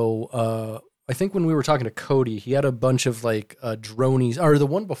ago, I think when we were talking to Cody, he had a bunch of like dronies, or the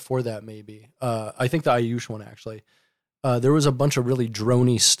one before that maybe. I think the Ayush one actually. There was a bunch of really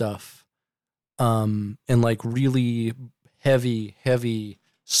drony stuff, and like really heavy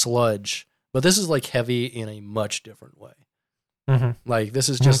sludge. But this is like heavy in a much different way. Mhm. Like this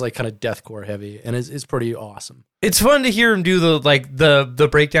is just like kind of deathcore heavy, and it's pretty awesome. It's fun to hear him do the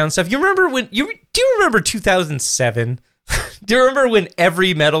breakdown stuff. You remember do you remember 2007? Do you remember when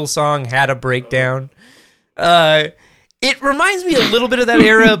every metal song had a breakdown? It reminds me a little bit of that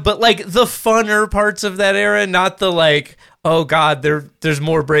era, but like the funner parts of that era, not the like, oh god, there's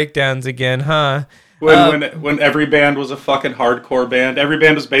more breakdowns again, huh? When every band was a fucking hardcore band, every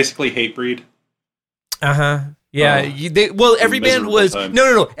band was basically Hatebreed. Yeah. Every band miserable was time.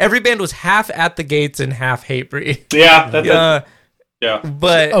 no. Every band was half At the Gates and half Hatebreed. Yeah, yeah.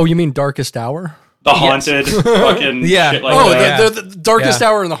 But Oh, you mean Darkest Hour? The Haunted, fucking Yeah. shit like Oh, that. the Darkest Yeah.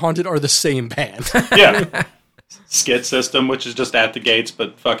 Hour and the Haunted are the same band. Yeah. skit system, which is just at the gates,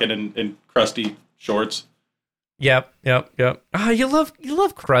 but fucking in crusty shorts. Yep. Ah, you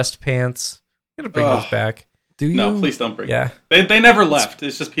love crust pants. Gotta bring those back. Do you? No, please don't bring Yeah. them. They never left.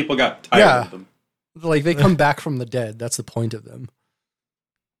 It's just people got tired of them. Like they come back from the dead. That's the point of them.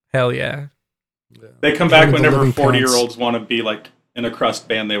 Hell yeah. They come Join back the whenever living 40-year-olds want to be like in a crust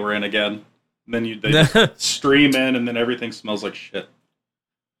band they were in again. And then they just stream in, and then everything smells like shit.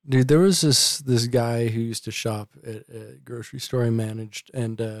 Dude, there was this guy who used to shop at a grocery store I managed,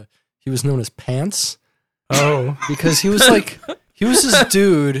 and he was known as Pants. Oh. Because he was this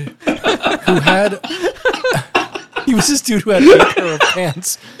dude who had a pair of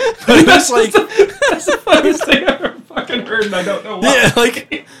pants. But he was like, That's the funniest thing I've ever fucking heard, and I don't know why. yeah,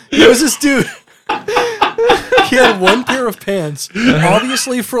 like he was this dude. He had one pair of pants,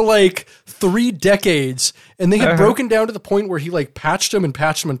 obviously for like 3 decades, and they had broken down to the point where he like patched them, and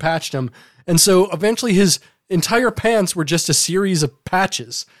so eventually his entire pants were just a series of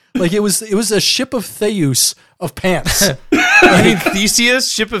patches. Like it was a ship of Theus of pants. I mean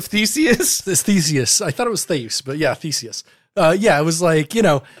Theseus, ship of Theseus. This Theseus. I thought it was Theus, but yeah, Theseus. Yeah, it was like,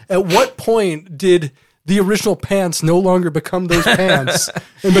 at what point did the original pants no longer become those pants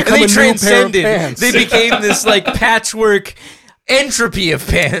and become They a new pair of transcended. pants? They became this like patchwork entropy of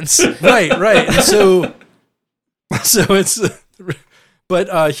pants. right. And so it's,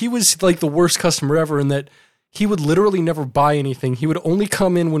 but he was like the worst customer ever in that he would literally never buy anything. He would only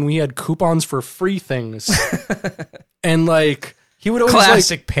come in when we had coupons for free things, and like he would always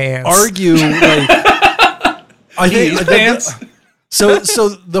Classic like pants. argue like I think These pants? So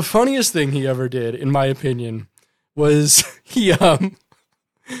the funniest thing he ever did, in my opinion, was he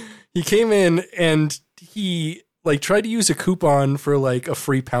came in and he like tried to use a coupon for like a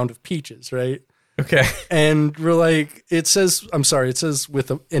free pound of peaches, right? Okay. And we're like, it says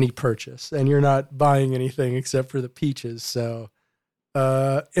with any purchase, and you're not buying anything except for the peaches. So,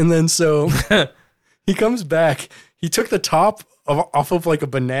 and then so he comes back. He took the top off of like a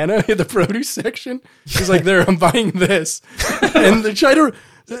banana in the produce section. He's like, there, I'm buying this. And they try to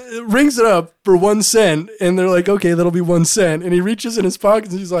rings it up for 1 cent. And they're like, okay, that'll be 1 cent. And he reaches in his pockets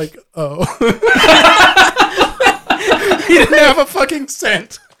and he's like, oh. He didn't have a fucking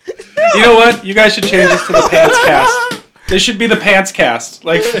cent. You know what? You guys should change this to the Pants Cast. This should be the Pants Cast.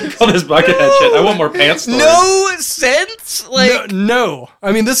 Like, call this Buckethead shit. I want more pants stories. No sense? Like No.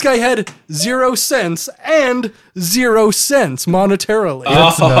 I mean, this guy had 0 cents and 0 cents monetarily.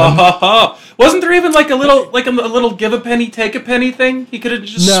 Wasn't there even like a little give a penny, take a penny thing? He could have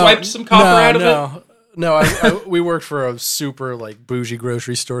just swiped some copper out of it. No, we worked for a super like bougie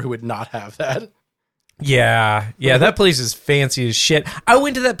grocery store who would not have that. Yeah, that place is fancy as shit. I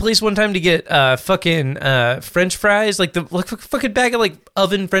went to that place one time to get fucking French fries, like the fucking bag of like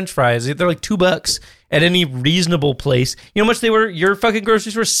oven French fries. They're like $2 at any reasonable place. You know how much they were? Your fucking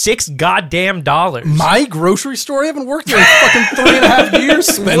grocery store, $6 goddamn. My grocery store? I haven't worked there in fucking 3.5 years,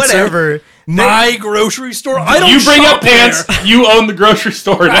 Spencer. Whatever. My grocery store? I don't You bring shop up pants, there. you own the grocery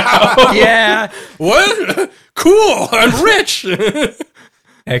store now. Yeah. What? Cool. I'm rich.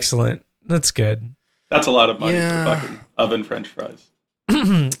 Excellent. That's good. That's a lot of money Yeah. for fucking oven French fries.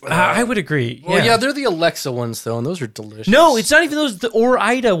 I would agree. Well, yeah, they're the Alexa ones though, and those are delicious. No, it's not even those. The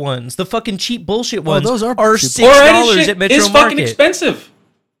Ore-Ida ones, the fucking cheap bullshit ones, those are cheap. $6 Or at Metro is fucking Market. expensive.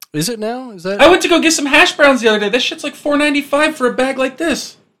 Is it now? Is that? I went to go get some hash browns the other day. This shit's like $4.95 for a bag like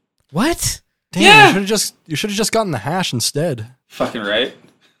this. What? Damn, Yeah. you should have just gotten the hash instead. Fucking right.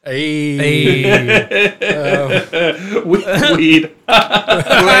 Hey. Weed.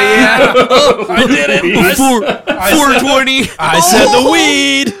 I did it. 420. I said the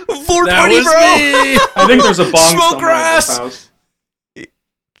weed. 420, That was bro. me. I think there's a bong Smoke somewhere in this grass. house.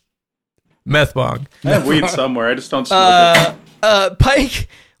 Meth bong. I have weed somewhere. I just don't smoke it. Pike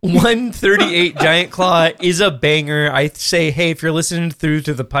 138 Giant Claw is a banger. I say, hey, if you're listening through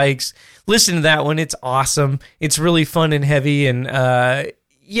to the Pikes, listen to that one. It's awesome. It's really fun and heavy. And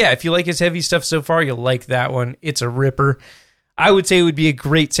yeah, if you like his heavy stuff so far, you'll like that one. It's a ripper. I would say it would be a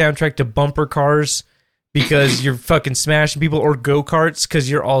great soundtrack to bumper cars because you're fucking smashing people, or go-karts because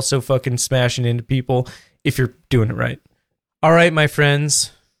you're also fucking smashing into people if you're doing it right. All right, my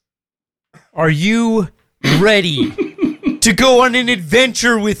friends. Are you ready to go on an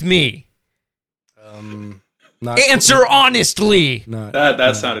adventure with me? Not, Answer honestly. Not,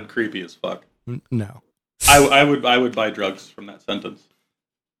 That sounded creepy as fuck. no. I would buy drugs from that sentence.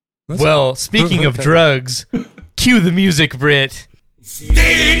 Well, speaking of Okay. drugs, cue the music, Brit.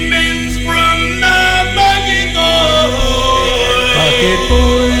 Statements from the Bucket Boy.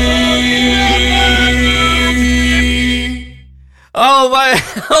 All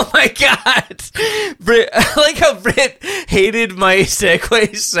Oh my God! Britt, I like how Britt hated my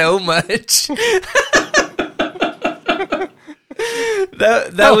segue so much.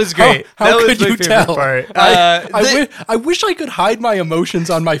 That was great. How that was could my you favorite tell? part. I wish I could hide my emotions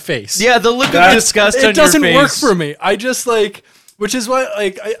on my face. Yeah, the look of disgust on your It doesn't face. work for me. I just like, which is why,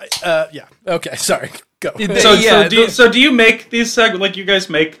 like, yeah. Okay, sorry. Go. So do you make these like you guys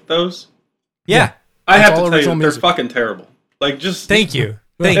make those? Yeah. I have It's to all tell you, original they're music. fucking terrible. Like, just Thank you.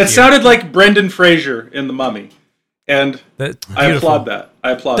 Thank It you. sounded like Brendan Fraser in The Mummy, and That's I beautiful. applaud that.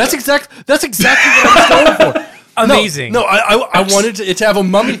 That's exactly what I was going for. Amazing. No, I wanted it to have a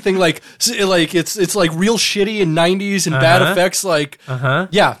mummy thing, like it's like real shitty in '90s and bad effects. Like,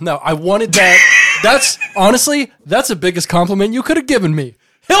 yeah, no, I wanted that. That's honestly, that's the biggest compliment you could have given me.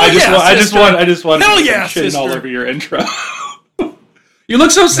 Hell I just sister. want Hell to yeah, shitting all sister. over your intro. You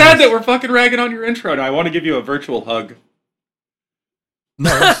look so sad that we're fucking ragging on your intro, and I want to give you a virtual hug.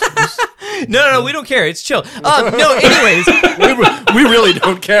 No, we don't care. It's chill. No, anyways. we really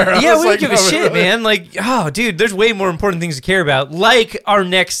don't care. Yeah, we don't give a shit, man. Like, oh, dude, there's way more important things to care about, like our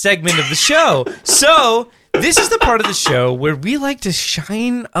next segment of the show. So, this is the part of the show where we like to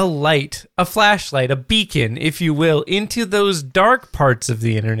shine a light, a flashlight, a beacon, if you will, into those dark parts of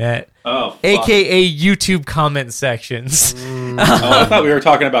the internet, Oh, fuck. aka YouTube comment sections. Oh, I thought we were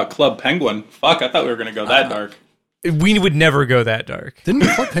talking about Club Penguin. Fuck, I thought we were going to go that dark. We would never go that dark. Didn't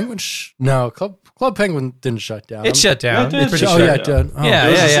Club Penguin? No, Club Penguin didn't shut down. It shut down. It did Pretty shut Oh sure. yeah, it did. Oh, Yeah,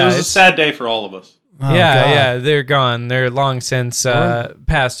 It was a it's- sad day for all of us. oh, yeah, God. yeah, they're gone. They're long since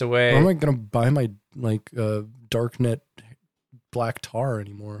passed away. Where am I gonna buy my darknet black tar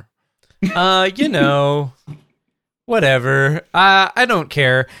anymore? You know, whatever. I don't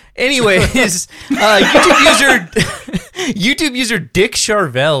care. Anyways, YouTube user Dick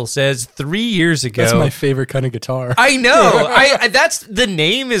Charvel says 3 years ago. That's my favorite kind of guitar. I know. I that's the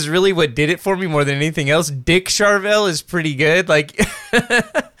name is really what did it for me more than anything else. Dick Charvel is pretty good. Like,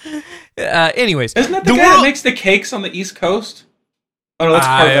 anyways, Isn't that the guy that makes the cakes on the East Coast? Oh, no, that's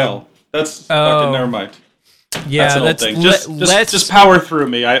Carvel. That's fucking, never mind. Yeah, That's an old that's thing. let's Just power through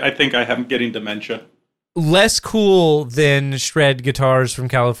me. I think I am getting dementia. less cool than shred guitars from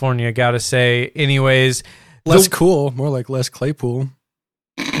California. Gotta say. Anyways, Less cool, more like Les Claypool.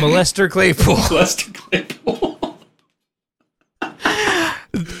 Molester Claypool. Lester Claypool.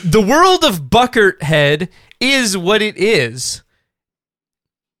 The world of Buckethead is what it is.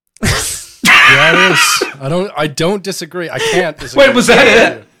 Yeah, it is. I don't disagree. I can't disagree. Wait, was that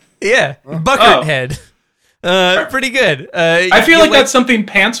it? Yeah, Buckethead. Pretty good. I feel like that's something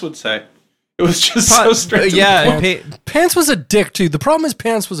Pants would say. It was just so straight. Yeah, Pants was a dick too. The problem is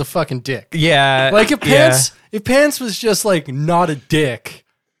Pants was a fucking dick. yeah. Like if Pants was just like not a dick,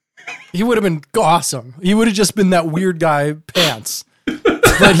 he would have been awesome. He would have just been that weird guy Pants.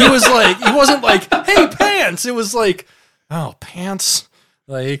 But he wasn't like, hey Pants. It was like, oh Pants.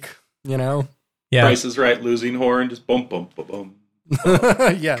 Like, you know. yeah. Price is Right, losing horn, just boom, boom, boom, boom.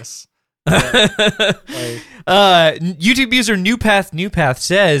 Yes. YouTube user Newpath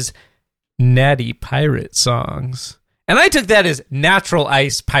says Natty pirate songs. And I took that as natural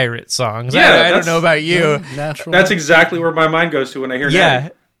ice pirate songs. Yeah, I don't know about you. Natural. That's exactly where my mind goes to when I hear Yeah,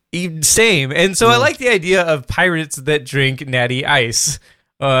 Natty. same. And so I like the idea of pirates that drink natty ice.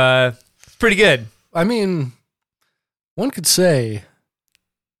 Pretty good. I mean, one could say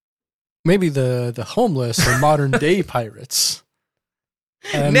maybe the homeless are modern day pirates.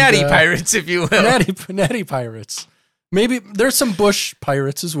 And, Natty pirates, if you will. Natty pirates. Maybe there's some bush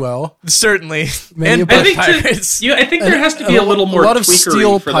pirates as well. Certainly. Maybe And a bush bunch- pirates. I think there has to be a little more lot of tweakery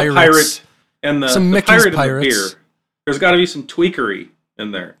steel for pirates. the pirate and Some the Mickey's pirate and the pirates. beer. There's got to be some tweakery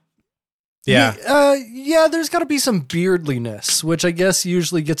in there. Yeah. Yeah, there's got to be some beardliness, which I guess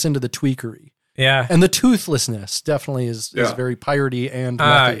usually gets into the tweakery. Yeah. And the toothlessness definitely is Yeah. very piratey and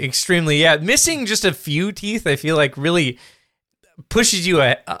methy. Extremely. Yeah. Missing just a few teeth, I feel like really pushes you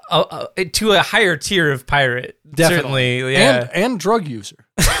to a higher tier of pirate. Definitely. Certainly. Yeah. And drug user.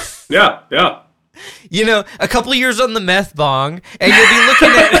 Yeah. You know, a couple of years on the meth bong, and you'll be looking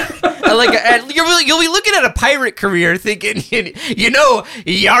at you'll be looking at a pirate career, thinking, you know,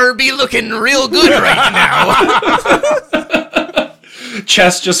 y'all be looking real good right now.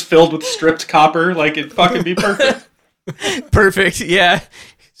 Chest just filled with stripped copper. Like, it'd fucking be perfect. Perfect. Yeah.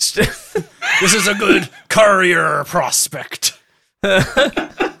 This is a good career prospect.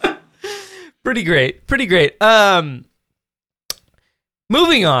 Pretty great. Pretty great.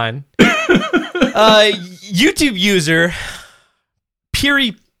 Moving on. YouTube user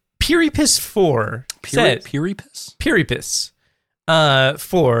Puripus4 says Puripus? Puripus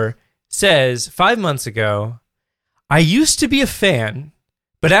 4 says 5 months ago, I used to be a fan,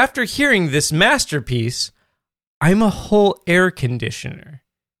 but after hearing this masterpiece, I'm a whole air conditioner.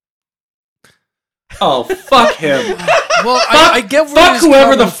 Oh, fuck him. Well, Fuck, I get where fuck he's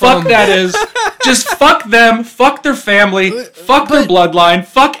whoever the coming fuck from. that is. Just fuck them, fuck their family, fuck their bloodline,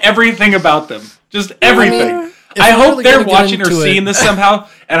 fuck everything about them. Just everything. if I we're hope really they're gonna get watching or into it- seeing this somehow,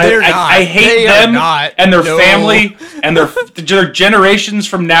 and They're I not. hate They are them not. and their No. family and their generations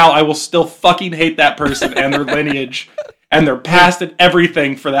from now. I will still fucking hate that person and their lineage and their past and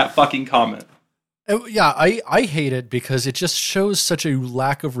everything for that fucking comment. Yeah, I hate it because it just shows such a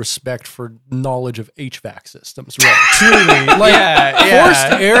lack of respect for knowledge of HVAC systems. Really. Truly. Like, yeah.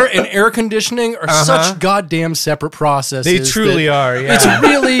 forced air and air conditioning are such goddamn separate processes. They truly that are, yeah. It's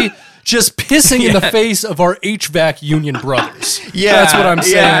really just pissing in the face of our HVAC union brothers. Yeah, That's what I'm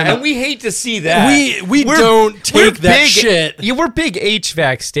saying. Yeah, and we hate to see that. We don't take that shit. Yeah, we're big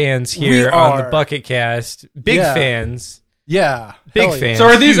HVAC stands We here on the are. Bucket Cast. Big Yeah. fans. Yeah. Big hell yeah. fan. So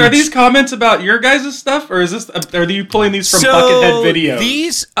are these Huge. comments about your guys' stuff, or is this are you pulling these from Buckethead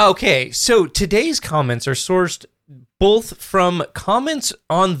videos? So today's comments are sourced both from comments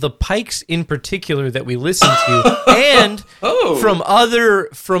on the Pikes in particular that we listen to, and from other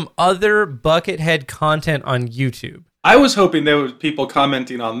Buckethead content on YouTube. I was hoping there was people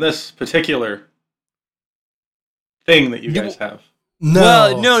commenting on this particular thing that you guys have. No.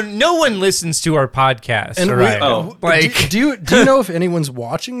 Well, no one listens to our podcast. And all we- right. Oh. Like, do you know if anyone's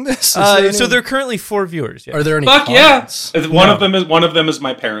watching this? Is there so anyone- there are currently 4 viewers. Yeah. are there any Fuck comments? yeah! One of them is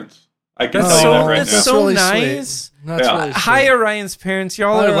my parents. I can That's tell you so- that right that's now. so really nice. Sweet. That's Yeah. really sweet. Hi, Orion's parents.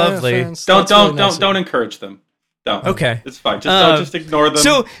 Y'all Hi, are Ryan lovely. fans. Don't That's really nice of don't you. encourage them. Don't. Okay. It's fine. Just ignore them.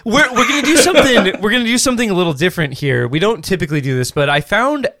 So we're gonna do something. We're gonna do something a little different here. We don't typically do this, but I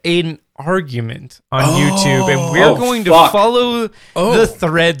found an argument on YouTube, and we're Oh, going fuck. to follow the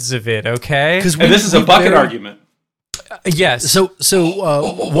threads of it. Okay? Because and this is a bucket argument. Yes. So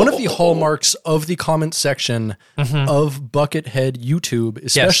one of the hallmarks of the comment section of Buckethead YouTube,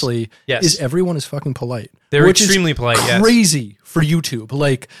 especially, Yes. is everyone is fucking polite. They're which is extremely polite, yes. Crazy for YouTube.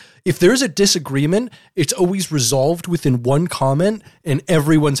 Like, if there's a disagreement, it's always resolved within one comment, and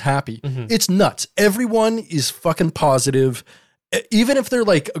everyone's happy. It's nuts. Everyone is fucking positive. Even if they're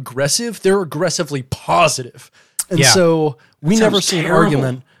like aggressive, they're aggressively positive. And Yeah. so we That never sounds see an terrible.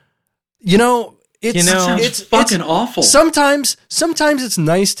 argument. You know, it's You know, Sounds it's fucking awful. Sometimes it's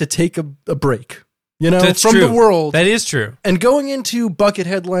nice to take a break, you know, That's from true. the world. That is true. And going into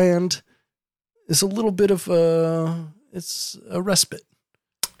Buckethead land is a little bit of it's a respite.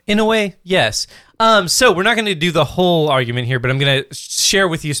 In a way, yes. So we're not going to do the whole argument here, but I'm going to share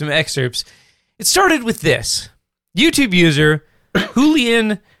with you some excerpts. It started with this. YouTube user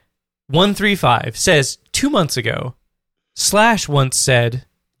Julian135 says 2 months ago, Slash once said,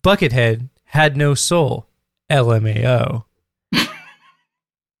 Buckethead had no soul. LMAO.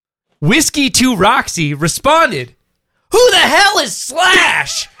 Whiskey 2 Roxy responded, who the hell is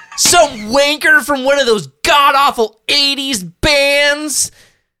Slash? Some wanker from one of those god-awful 80s bands?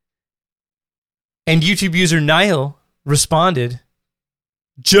 And YouTube user Niall responded,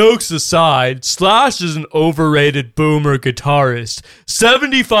 jokes aside, Slash is an overrated boomer guitarist.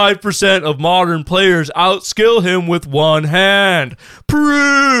 75% of modern players outskill him with one hand.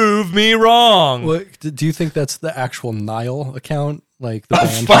 Prove me wrong. What, do you think that's the actual Nile account, like the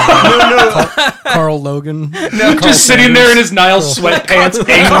band? Carl Logan. No, just sitting there in his Nile sweatpants,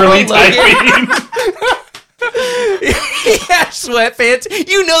 angrily typing. Yeah, sweatpants.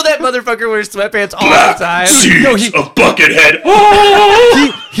 You know that motherfucker wears sweatpants all the time. Seeds of Buckethead.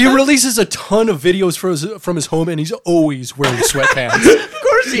 He releases a ton of videos from his home, and he's always wearing sweatpants. Of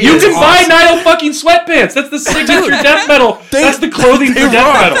course he You is. can buy Nile fucking sweatpants. That's the signature death metal. That's the clothing for They death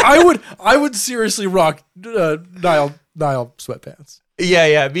rock. metal. I would seriously rock Nile sweatpants.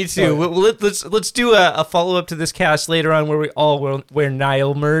 Yeah, me too. Oh, yeah. Well, let's do a follow up to this cast later on where we all wear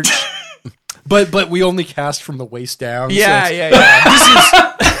Nile merch. But we only cast from the waist down. Yeah.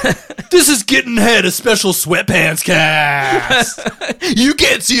 This is Getting Head, a special sweatpants cast. You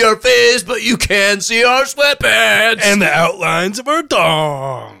can't see our face, but you can see our sweatpants. And the outlines of our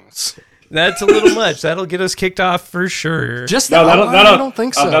dongs. That's a little much. That'll get us kicked off for sure. Just the No, outline? I don't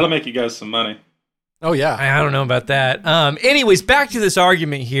think so. That'll make you guys some money. Oh, yeah. I don't know about that. Anyways, back to this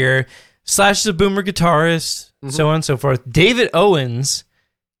argument here. Slash is a boomer guitarist, so on and so forth. David Owens,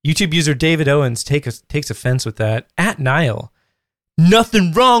 YouTube user David Owens, takes offense with that. At Nile,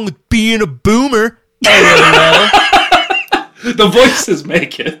 nothing wrong with being a boomer. LOL. The voices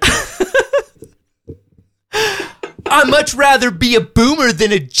make it. I'd much rather be a boomer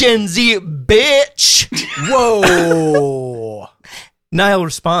than a Gen Z bitch. Whoa. Nile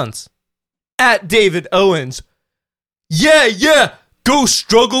responds, at David Owens, Yeah. Go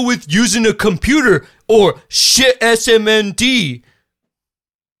struggle with using a computer or shit SMND.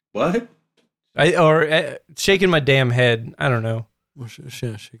 What? Shaking my damn head. I don't know.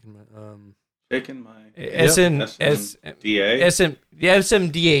 Shaking my Shaking my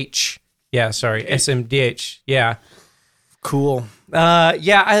SMDH. Yeah, sorry, SMDH. Yeah, cool.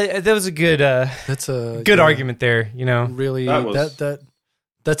 That was a good. That's a good argument there. You know, really That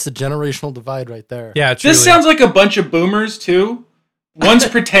that's the generational divide right there. yeah. Truly. This sounds like a bunch of boomers too. One's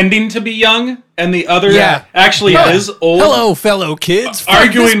pretending to be young, and the other actually is old. Hello, fellow kids.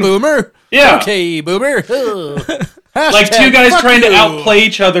 Arguing- Fuck this boomer. Yeah. Okay, boomer. Like two guys trying to outplay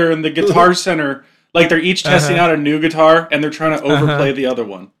each other in the Guitar Center. Like they're each testing out a new guitar, and they're trying to overplay the other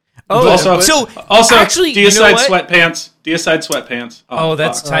one. Oh, Also, actually, Deicide you know what? sweatpants. Deicide sweatpants. Oh,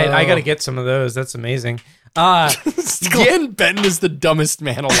 that's fuck. tight. I gotta get some of those. That's amazing. Glenn Benton is the dumbest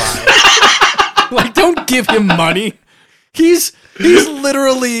man alive. Like, don't give him money. He's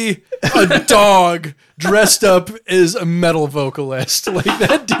literally a dog dressed up as a metal vocalist. Like,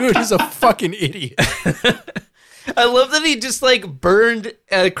 that dude is a fucking idiot. I love that he just like burned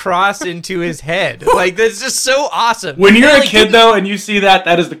a cross into his head. Like, that's just so awesome. When you're And, a kid, though, and you see that,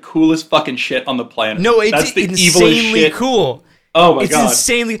 that is the coolest fucking shit on the planet. no, it's That's the evilest insanely shit. cool. Oh my It's god.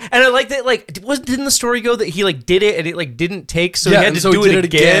 insanely, and I like that. Like, didn't the story go that he like did it and it like didn't take, so he had and to so do he it did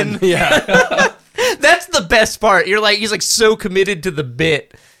again? Yeah. That's the best part. He's like so committed to the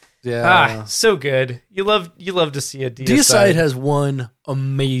bit. Yeah. So good. You love to see a Deicide Deicide. has one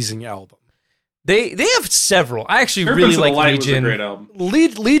amazing album. They have several. I actually Serpents really of the like Light was a Legion. great album.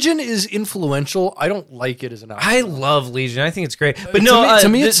 Legion is influential. I don't like it as an album. I love Legion. I think it's great. But To no, me- to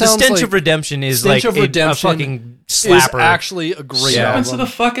me it the sounds Stench like of Redemption is Stench like of Redemption a fucking is slapper. actually a great Yeah. Serpents of album.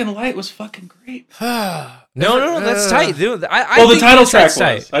 the fucking Light was fucking great. No, that's tight. Dude, I Well, the think title Deicide's track was.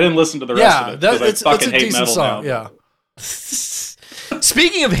 tight. I didn't listen to the rest Yeah, of it because it's I fucking a hate decent metal song. now. Yeah.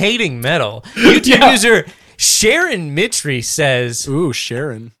 Speaking of hating metal, YouTube Yeah. user Sharon Mitri says, Ooh,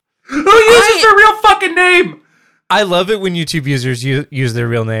 Sharon. Who uses their real fucking name? I love it when YouTube users use their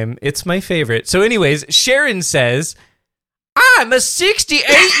real name. It's my favorite. So anyways, Sharon says, I'm a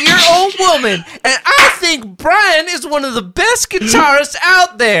 68-year-old woman, and I think Brian is one of the best guitarists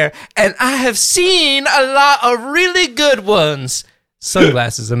out there, and I have seen a lot of really good ones.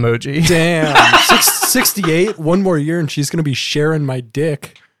 Sunglasses emoji. Damn. 68, one more year, and she's going to be sharing my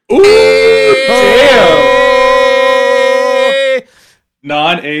dick. Ooh, damn. Hey!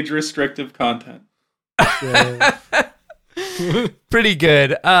 Non-age restrictive content. Yeah. Pretty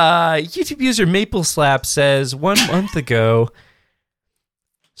good. YouTube user Maple Slap says 1 month ago,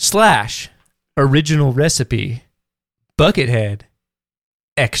 / original recipe, Buckethead,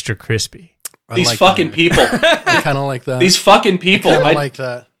 extra crispy. I These like fucking that. people. I kind of like that. These fucking people. I kinda like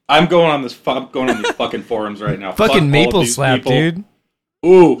that. I'm going on these fucking forums right now. Fuck all Fucking of Maple these Slap, people. dude.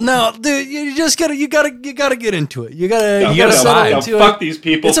 Ooh. No, dude, you just gotta get into it. You gotta gotta settle vibe. into Fuck it. these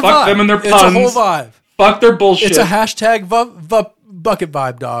people. It's a Fuck vibe. them and their It's puns. a whole vibe. Fuck their bullshit. It's a hashtag bucket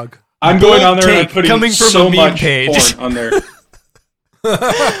vibe, dog. I'm going on there and I'm take putting coming from so a meme much page. porn on there.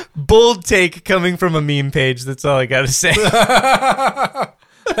 Bold take coming from a meme page. That's all I gotta say.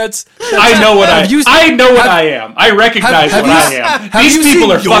 That's I know what I am. I recognize have what I am. These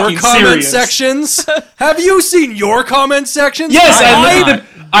people are fucking comment serious. sections. Have you seen your comment sections? Yes,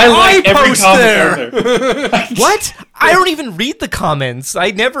 I like every post comment there. out there. What? I don't even read the comments.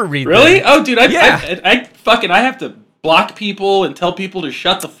 I never read Really? them. Oh, dude, I have to block people and tell people to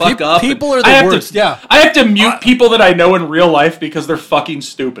shut the fuck up. people and are the I have worst, yeah. I have to mute people that I know in real life because they're fucking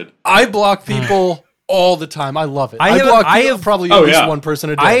stupid. I block people all the time. I love it. I have probably Oh, at least yeah. one person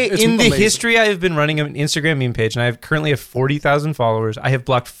a day. It's in the amazing. history, I have been running an Instagram meme page, and I currently have 40,000 followers. I have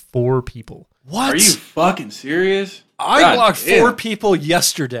blocked 4 people. What? Are you fucking serious? I God blocked damn. 4 people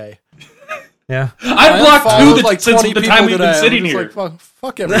yesterday. Yeah, I blocked 2 unfollowed, since the people time we've been today. sitting I'm just here. like,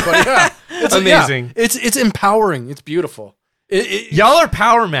 fuck everybody. Yeah. It's Amazing. Yeah. It's empowering. It's beautiful. y'all are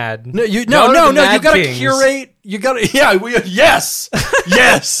power mad. No, you Y'all are the You Mad gotta Kings. curate. You gotta. Yeah. Yes.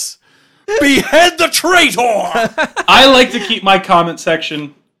 Yes. Behead the traitor. I like to keep my comment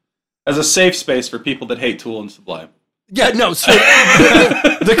section as a safe space for people that hate Tool and Sublime. Yeah. No. So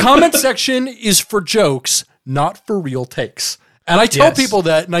the comment section is for jokes, not for real takes. And I tell Yes. people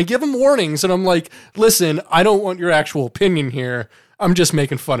that, and I give them warnings, and I'm like, listen, I don't want your actual opinion here. I'm just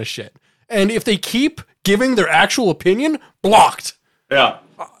making fun of shit. And if they keep giving their actual opinion, blocked. Yeah.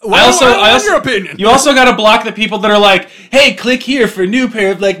 I don't want your opinion. You also got to block the people that are like, "Hey, click here for a new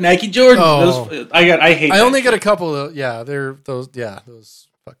pair of like Nike Jordan." Oh. I hate. I that only shit. got a couple of, those.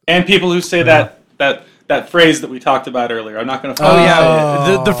 Fuck. And people who say that that phrase that we talked about earlier. I'm not going to. Oh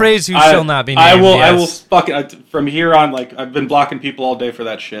yeah, the phrase "who shall not be named." I will. Yes. I will fucking from here on. Like I've been blocking people all day for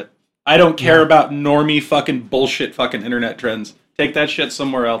that shit. I don't care about normie fucking bullshit fucking internet trends. Take that shit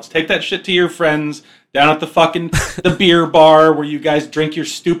somewhere else. Take that shit to your friends down at the fucking the beer bar where you guys drink your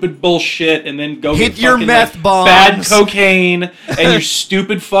stupid bullshit and then go Hit get your fucking, meth like, bombs. bad cocaine and your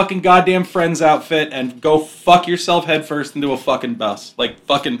stupid fucking goddamn friend's outfit and go fuck yourself headfirst into a fucking bus. Like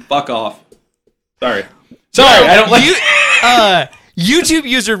fucking fuck off. Sorry, I don't like. YouTube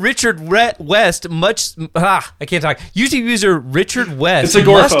user Richard West I can't talk. YouTube user Richard West. It's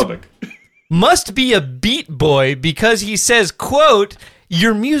agoraphobic. Must be a beat boy because he says, "quote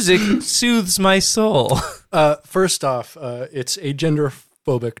Your music soothes my soul." First off, it's a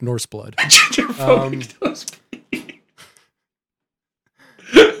genderphobic Norse blood.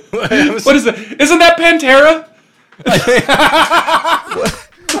 What is it? Isn't that Pantera?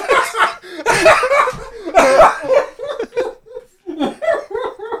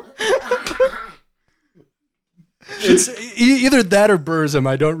 It's either that or Burzum.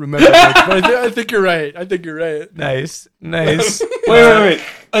 I don't remember. But I think you're right. Nice. Wait.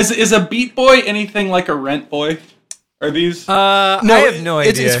 Is a beat boy anything like a rent boy? Are these? I have no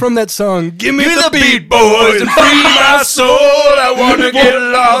idea. It's from that song. Give me Give the beat. boys and free my soul. I want to get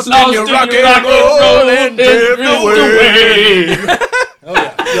lost in your rock and roll and drift away. Oh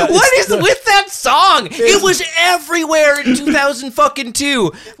yeah. What is with that song? It was everywhere in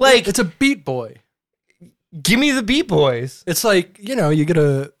 2002. Like, It's a beat boy. give me the Beat Boys. It's like, you get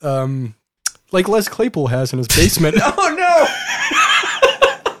a like Les Claypool has in his basement. Oh no!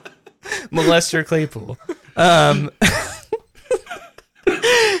 Molester Claypool.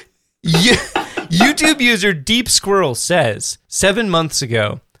 YouTube user Deep Squirrel says 7 months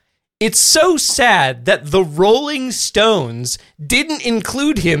ago, "It's so sad that the Rolling Stones didn't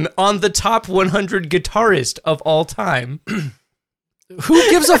include him on the top 100 guitarist of all time." Who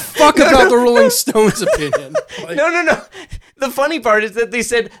gives a fuck about the Rolling Stones' opinion? Like, No. The funny part is that they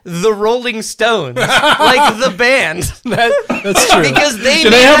said the Rolling Stones, like the band. that's true. Because they Do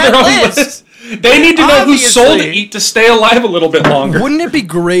made they have their that own list. list? They need to know whose soul to Obviously. eat to stay alive a little bit longer. Wouldn't it be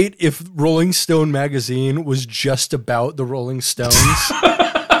great if Rolling Stone magazine was just about the Rolling Stones?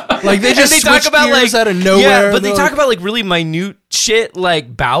 Like they just switch gears out of nowhere. Yeah, but they talk about like really minute shit,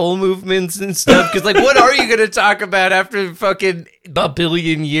 like bowel movements and stuff. Because like, what are you gonna talk about after fucking a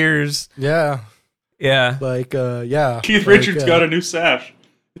billion years? Yeah, Yeah, like yeah. Keith like, Richards got a new sash.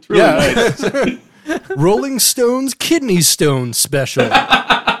 It's really nice. Rolling Stones kidney stone special.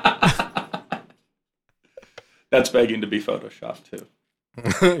 That's begging to be photoshopped too.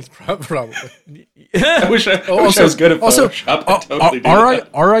 Probably. I wish I was good at Photoshop. I totally do that.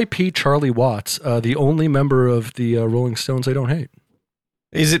 R.I.P. Charlie Watts, the only member of the Rolling Stones I don't hate.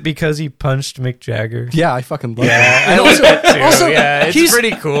 is it because he punched Mick Jagger? Yeah, I fucking love Yeah, him. I like that too. also, Yeah, it's he's-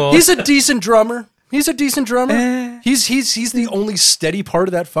 pretty cool. He's a decent drummer. He's He's the only steady part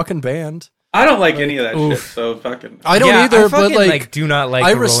of that fucking band. I don't like any of that shit. So fucking. I don't Yeah, either, I fucking, but like do not like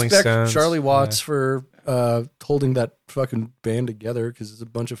I the Rolling respect Stones. Charlie Watts for holding that fucking band together because it's a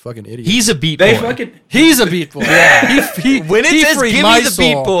bunch of fucking idiots. He's a beat They boy. fucking. He's a beat boy. Yeah. When it says freed "Give my me the soul.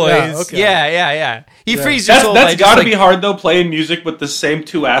 Beat Boys," Yeah, okay. yeah. He frees your soul. That's by got to just, be like, hard though. Playing music with the same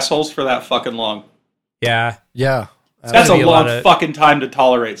two assholes for that fucking long. Yeah, Yeah. That's a be a long lot of- fucking time to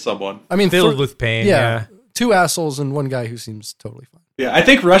tolerate someone. I mean, filled with pain. Yeah. two assholes and one guy who seems totally fine. Yeah, I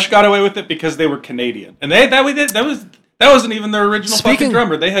think Rush got away with it because they were Canadian, and that wasn't even their original fucking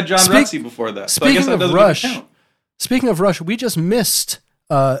drummer. They had John Rutsey before that. So I guess Speaking that of doesn't Rush, even count. we just missed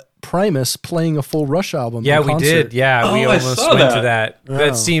Primus playing a full Rush album. Yeah, in we concert. did. Yeah, Oh, we I almost saw went to that. that.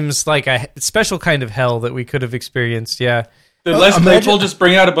 That seems like a special kind of hell that we could have experienced. Yeah. Did Les imagine- Claypool just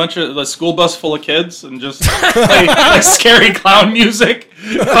bring out a bunch of the school bus full of kids and just play like scary clown music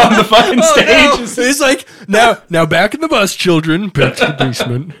on the fucking stage? He's like, now back in the bus, children. Back to the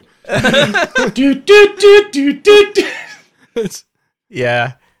basement. Do, do, do, do, do, do.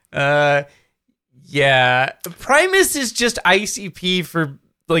 Yeah. Yeah. Primus is just ICP for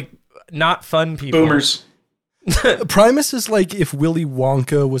like not fun people. Boomers. Primus is like if Willy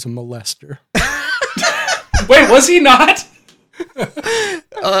Wonka was a molester. Wait, was he not?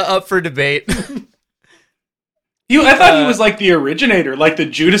 Up for debate. I thought he was like the originator, like the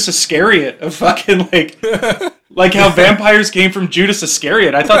Judas Iscariot of fucking like how vampires came from Judas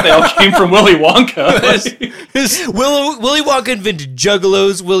Iscariot. I thought they all came from Willy Wonka. Like, Willy Wonka invented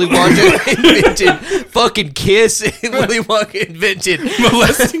juggalos. Willy Wonka invented fucking Kiss. And Willy Wonka invented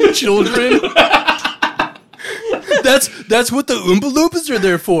Molesting children. That's what the Oompa Loompas are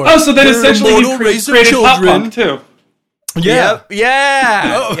there for. oh, so then They're essentially immortal he race of created pop children. punk too, Yeah.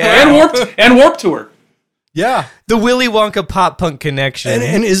 Yeah. and Warped Tour. Yeah. The Willy Wonka pop punk connection.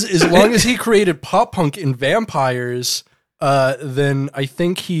 And as long as he created pop punk and vampires, then I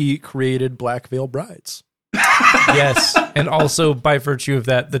think he created Black Veil Brides. Yes. And also, by virtue of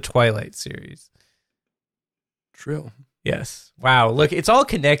that, the Twilight series. True. Yes. Wow. Look, it's all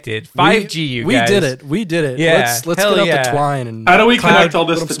connected. 5G, you we guys. did it. We did it. Yeah, Let's hell get out yeah. the twine and How do we Cloud, connect all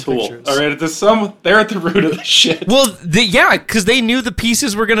this put to up some Tool? pictures. All right, they're at the root of the shit. Well, because they knew the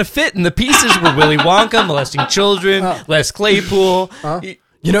pieces were going to fit, and the pieces were Willy Wonka molesting children, Les Claypool.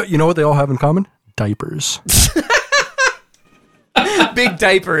 You know what they all have in common? Diapers. Big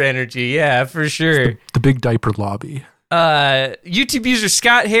diaper energy. Yeah, for sure. The big diaper lobby. YouTube user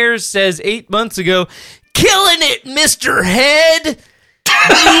Scott Harris says 8 months ago, "Killing it, Mr. Head.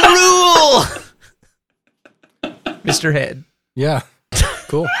 You rule." Mr. Head. Yeah.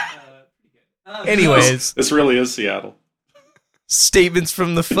 Cool. Anyways, This really is Seattle. statements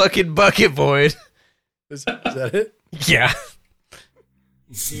from the fucking bucket void. Is that it? Yeah.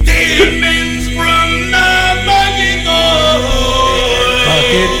 Statements from the bucket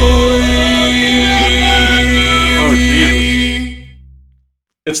Oh, Jesus.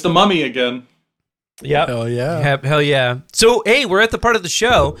 It's the Mummy again. Yep. Hell yeah. Hell yeah. So, hey, we're at the part of the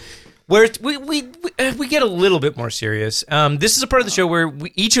show where we get a little bit more serious. This is a part of the show where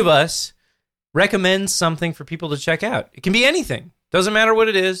each of us recommends something for people to check out. It can be anything. Doesn't matter what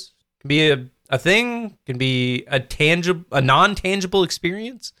it is. It can be a thing. It can be a non-tangible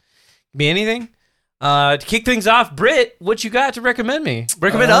experience. It can be anything. To kick things off, Britt, what you got to recommend me?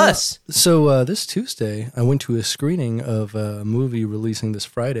 Recommend us. So this Tuesday, I went to a screening of a movie releasing this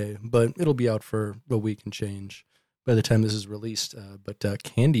Friday, but it'll be out for a week and change by the time this is released. But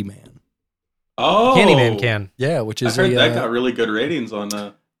Candyman. Oh, Candyman can. Yeah, which I is heard that got really good ratings on.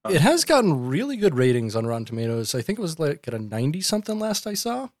 It has gotten really good ratings on Rotten Tomatoes. I think it was like at a 90-something last I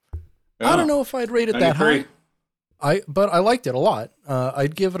saw. I don't know if I'd rate it that 93. high. But I liked it a lot.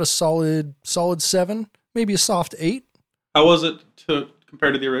 I'd give it a solid 7, maybe a soft 8. How was it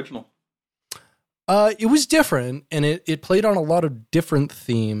compared to the original? It was different, and it played on a lot of different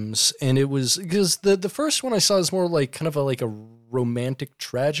themes. And it was because the first one I saw is more like kind of a romantic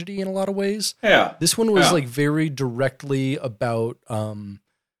tragedy in a lot of ways. Yeah. This one was Yeah. like very directly about kind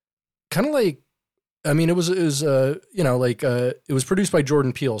of like. I mean, it was produced by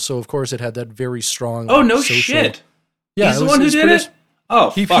Jordan Peele, so of course it had that very strong. Oh, no social- shit. Yeah, He's it the was- one who it's did produced- it? Oh,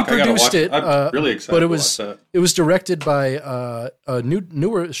 He fuck. I gotta produced watch it. I'm really excited but it to was watch that. it was directed by a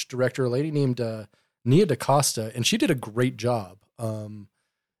newish director, a lady named Nia DaCosta, and she did a great job.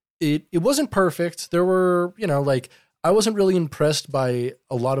 It wasn't perfect. There were I wasn't really impressed by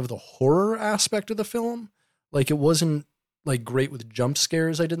a lot of the horror aspect of the film. Like it wasn't like great with jump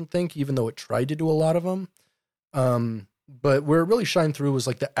scares. I didn't think, even though it tried to do a lot of them. But where it really shined through was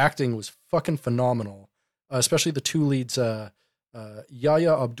like the acting was fucking phenomenal, especially the two leads,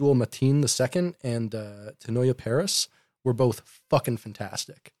 Yahya Abdul Mateen II and Tanoya Paris were both fucking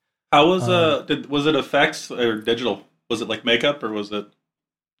fantastic. How was was it effects or digital? Was it like makeup or was it?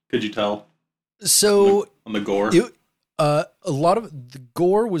 Could you tell So on the gore? a lot of the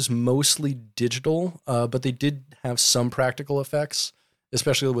gore was mostly digital, but they did have some practical effects,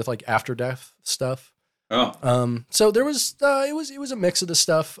 especially with like after death stuff. Oh, So there was it was a mix of the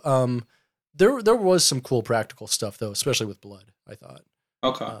stuff. There was some cool practical stuff though, especially with blood, I thought.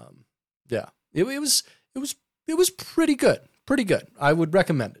 okay. Yeah. It was pretty good. Pretty good. I would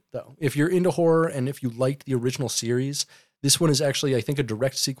recommend it though. If you're into horror and if you liked the original series, this one is actually I think a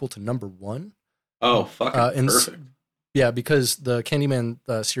direct sequel to number 1. Oh, fucking and perfect. Yeah, because the Candyman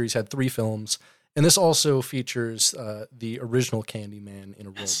series had 3 films, and this also features the original Candyman in a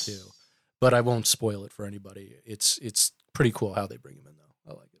role too. But I won't spoil it for anybody. It's pretty cool how they bring him in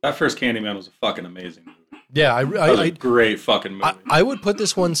though. I like it. That first Candyman was a fucking amazing movie. Yeah, That was a great fucking movie. I would put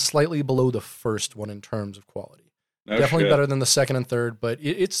this one slightly below the first one in terms of quality. No Definitely shit. better than the second and third, but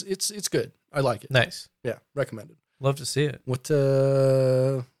it's good. I like it. Nice. Yeah, recommended. Love to see it. What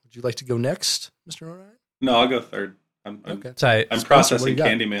would you like to go next, Mr. Orion? No, I'll go third. I'm Okay. Tight. I'm Spencer, what do processing you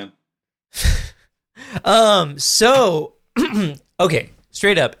got? Candyman. So, okay,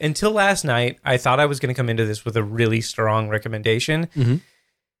 straight up, until last night, I thought I was going to come into this with a really strong recommendation. Mm-hmm.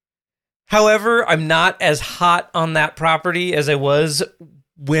 However, I'm not as hot on that property as I was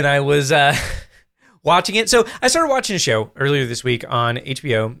when I was watching it. So I started watching a show earlier this week on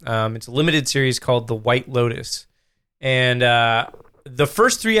HBO. It's a limited series called The White Lotus. And the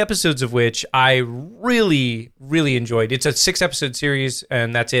first 3 episodes of which I really, really enjoyed. It's a 6-episode series,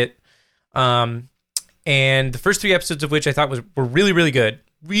 and that's it. And the first 3 episodes of which I thought were really, really good,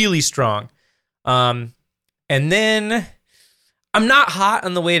 really strong. And then I'm not hot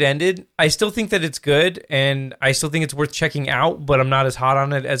on the way it ended. I still think that it's good, and I still think it's worth checking out, but I'm not as hot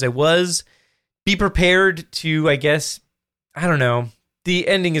on it as I was. Be prepared to, I guess, I don't know. The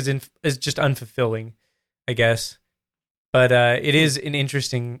ending is just unfulfilling, I guess. But it is an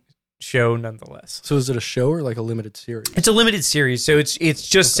interesting show nonetheless. So is it a show or like a limited series? It's a limited series, so it's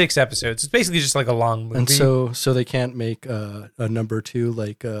just 6 episodes. It's basically just like a long movie. And so they can't make a number 2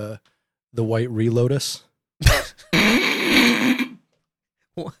 like the White Relotus?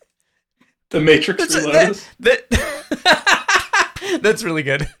 The Matrix Reloaded. That's really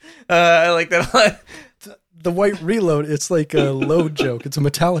good. I like that a lot. The White Reload, it's like a load joke. It's a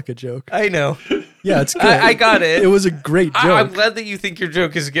Metallica joke. I know. Yeah, it's good. I got it. It was a great joke. I'm glad that you think your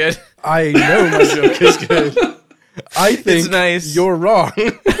joke is good. I know my joke is good. I think It's nice. you're wrong.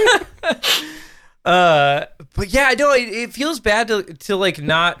 But yeah, I know it feels bad to like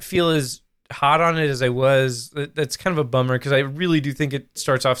not feel as hot on it as I was. That's kind of a bummer because I really do think it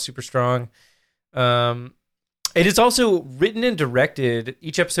starts off super strong. It is also written and directed.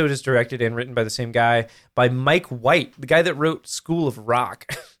 Each episode is directed and written by the same guy, by Mike White, the guy that wrote School of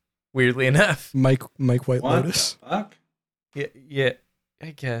Rock. Weirdly enough, Mike White What Lotus. the fuck? yeah,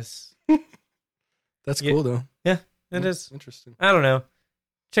 I guess That's Yeah. cool though. it is. Interesting. I don't know.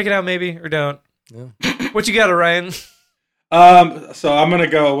 Check it out, maybe or don't. Yeah. What you got, Orion? So I'm gonna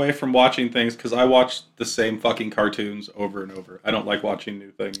go away from watching things because I watch the same fucking cartoons over and over. I don't like watching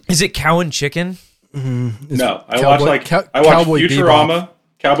new things. Is it Cow and Chicken? No, I Cowboy- watch Cow- I watch Cowboy Futurama,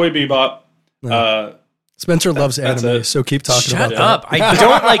 Cowboy Bebop. Spencer loves That's anime, it. so keep talking Shut about up! that. I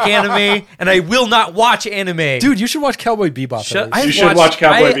don't like anime, and I will not watch anime. Dude, you should watch Cowboy Bebop. Shut, at least. You should watch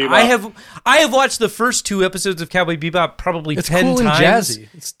Cowboy Bebop. I have watched the first 2 episodes of Cowboy Bebop probably It's 10 cool and times. jazzy.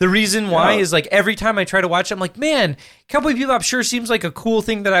 It's- The reason why Yeah. is like every time I try to watch it, I'm like, man, Cowboy Bebop sure seems like a cool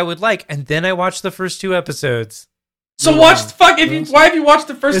thing that I would like. And then I watch the first 2 episodes. So watch the fuck. Why have you watched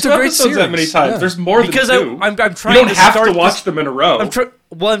the first It's 2 a great episodes that many series. times? Yeah. There's more Because than 2. I'm trying you don't to have start to watch this- them in a row.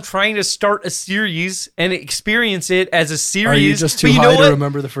 I'm trying to start a series and experience it as a series. Are you just too But you high know to what?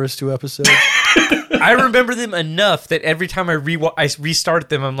 remember the first 2 episodes? I remember them enough that every time I restart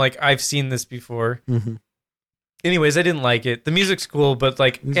them, I'm like, I've seen this before. Mhm. Anyways, I didn't like it. The music's cool, but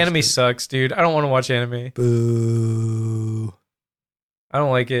like Music's anime good. sucks, dude. I don't want to watch anime. Boo. I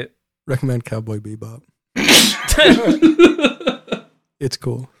don't like it. Recommend Cowboy Bebop. It's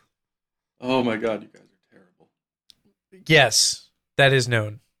cool. Oh my god, you guys are terrible. Yes, that is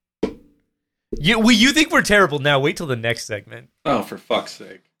known. You think we're terrible now? Wait till the next segment. Oh, for fuck's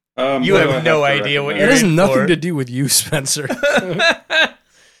sake. You what do I have no to idea what recommend? you're It has in nothing for. to do with you, Spencer.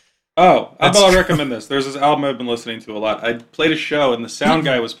 Oh, That's I'll true. recommend this. There's this album I've been listening to a lot. I played a show and the sound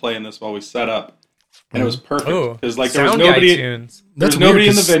guy was playing this while we set up, and it was perfect Oh, because like there was Sound Guy nobody, tunes. there's That's nobody weird,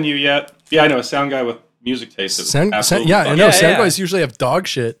 in the 'cause venue yet. Yeah, I know a sound guy with music taste. It was absolutely yeah, I fucking- know. Yeah, Sound yeah. guys usually have dog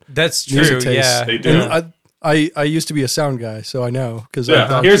shit That's music true. taste. Yeah. They do. And I used to be a sound guy, so I know because I have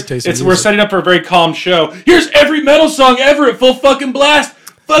Yeah, dog here's shit taste. in it's we're music. setting up for a very calm show. Here's every metal song ever at full fucking blast.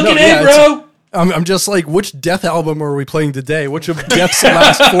 Fucking No, yeah, A, bro. I'm just like, which Death album are we playing today? Which of Death's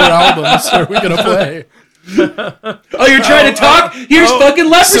last 4 albums are we gonna play? Oh, you're trying to talk? Here's fucking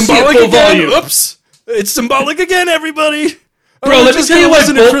Leprosy at Symbolic full again. volume. Oops, it's symbolic again, everybody. Bro, I'm let me just tell you gonna what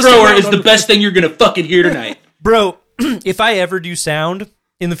listen to Bolt Crystal Thrower Mountain is the on- best thing you're gonna fucking hear tonight. Bro, if I ever do sound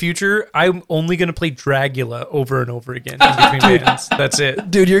in the future, I'm only going to play Dragula over and over again in between bands. That's it.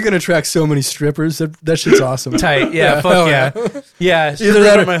 Dude, you're gonna attract so many strippers. That shit's awesome. Tight. Yeah, hell fuck yeah. Yeah, Either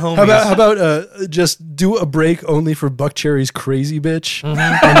that, are or my homies. how about just do a break only for Buck Cherry's Crazy Bitch,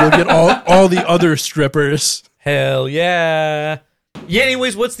 Mm-hmm. and you'll get all the other strippers. Hell yeah. Yeah,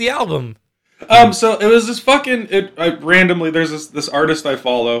 anyways, what's the album? So it was this fucking randomly. There's this artist I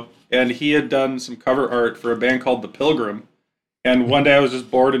follow, and he had done some cover art for a band called The Pilgrim. And one day I was just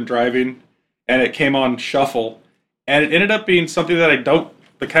bored and driving, and it came on shuffle, and it ended up being something that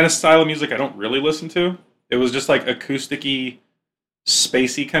the kind of style of music I don't really listen to. It was just like acoustic-y,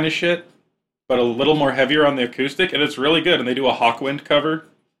 spacey kind of shit, but a little more heavier on the acoustic, and it's really good. And they do a Hawkwind cover,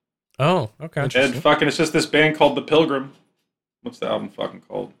 Oh, okay. and fucking it's just this band called The Pilgrim. What's the album fucking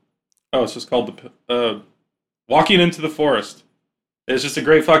called? Oh, it's just called Walking into the Forest. It's just a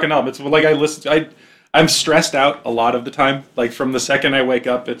great fucking album. It's like I'm stressed out a lot of the time. Like from the second I wake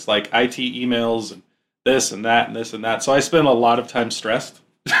up, it's like IT emails and this and that and this and that. So I spend a lot of time stressed.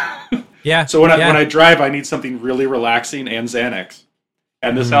 Yeah. So when yeah. I drive, I need something really relaxing and Xanax.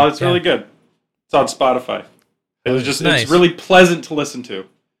 And this album, it's really good. It's on Spotify. It was just Nice. it's really pleasant to listen to.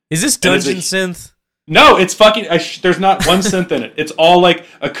 Is this and it's Dungeon a- Synth? No, it's fucking. There's not one synth in it. It's all like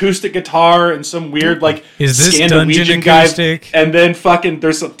acoustic guitar and some weird like Is this Scandinavian Dungeon guy. acoustic? And then fucking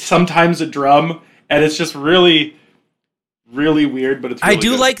there's sometimes a drum, and it's just really, really weird, but it's I really do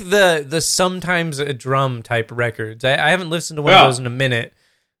good. like the sometimes a drum type records. I haven't listened to one Yeah. of those in a minute.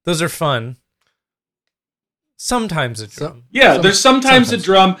 Those are fun. Sometimes a drum. Yeah, Some- there's sometimes sometimes. a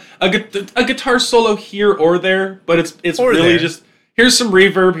drum, a guitar solo here or there, but it's Or really there. just here's some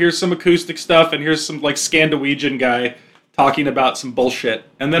reverb, here's some acoustic stuff, and here's some like Scandinavian guy talking about some bullshit,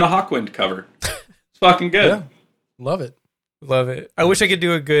 and then a Hawkwind cover. It's fucking good. Yeah, love it. Love it. I wish I could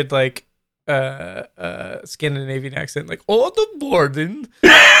do a good like Scandinavian accent, like "Oh, the Borden,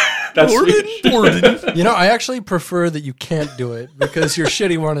 That's Borden, Borden." You know, I actually prefer that you can't do it because your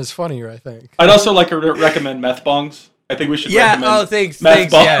shitty one is funnier, I think. I'd also like to recommend meth bongs. I think we should Yeah. recommend Oh, thanks. meth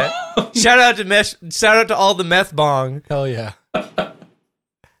Thanks. bong. Yeah. Shout out to Shout out to all the meth bong. Hell yeah.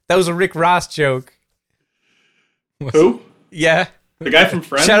 That was a Rick Ross joke. Who? Yeah. The guy from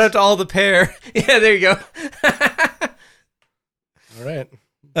Friends? Shout out to all the pair. Yeah. There you go. All right.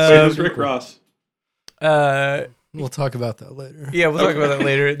 Wait, who's Rick Ross? We'll talk about that later. Yeah, we'll talk about that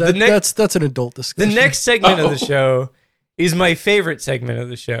later. That's an adult The discussion. next segment of the show is my favorite segment of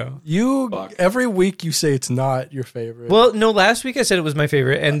the show. Fuck. Every week you say it's not your favorite. Well, no, last week I said it was my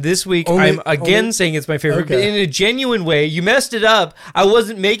favorite, and this week I'm again saying it's my favorite, but Okay. in a genuine way. You messed it up. I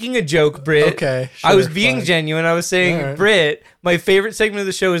wasn't making a joke, Britt. Okay, I was sure, being fine. genuine. I was saying, All right. Britt, my favorite segment of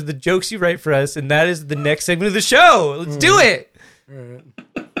the show is the jokes you write for us, and that is the next segment of the show. Let's do it.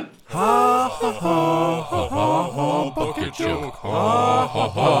 Bucket joke. Ha ha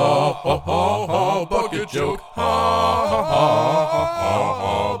ha ha ha ha. Bucket joke. Ha ha ha ha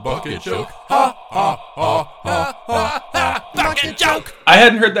ha. Bucket joke. Ha ha ha ha ha ha. Bucket joke. I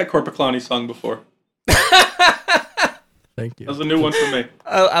hadn't heard that Corpaclani song before. Thank you. That was a new one for me.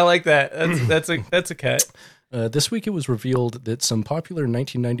 I like that. That's a cut. This week it was revealed that some popular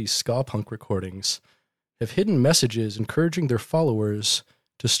 1990s ska punk recordings have hidden messages encouraging their followers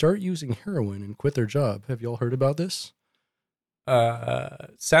to start using heroin and quit their job. Have you all heard about this?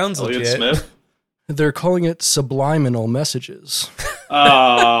 Sounds Elliot legit. Smith. They're calling it subliminal messages.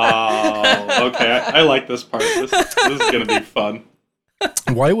 Oh, okay. I like this part. This is going to be fun.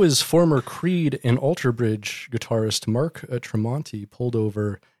 Why was former Creed and Alter Bridge guitarist Mark Tremonti pulled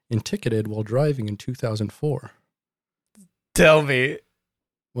over and ticketed while driving in 2004? Tell me.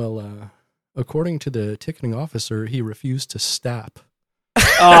 Well, according to the ticketing officer, he refused to stop.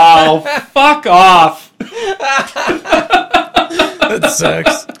 Oh, fuck off. That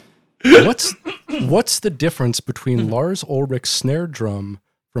sucks. What's the difference between Lars Ulrich's snare drum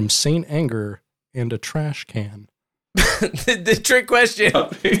from Saint Anger and a trash can? the trick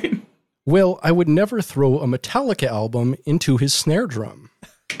question. Well, I would never throw a Metallica album into his snare drum.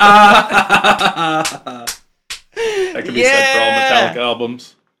 That could be said for all Metallica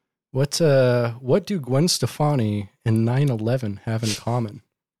albums. What do Gwen Stefani and 9/11 have in common?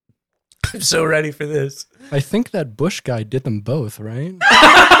 I'm so ready for this. I think that Bush guy did them both, right?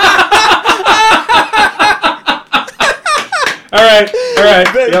 All right.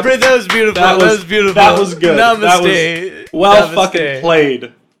 Yep. Britt, that was beautiful. That was beautiful. That was good. Namaste. That was well Namaste. fucking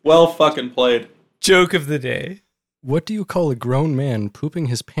played. Well fucking played. Joke of the day. What do you call a grown man pooping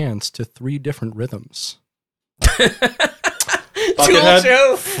his pants to 3 different rhythms? Tool Buckethead.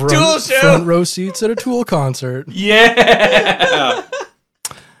 show. Tool show. Front row seats at a Tool concert. Yeah.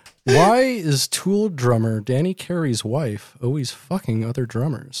 Why is Tool drummer Danny Carey's wife always fucking other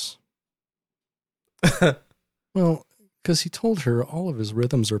drummers? Well, because he told her all of his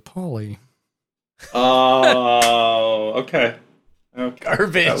rhythms are poly. Oh, okay.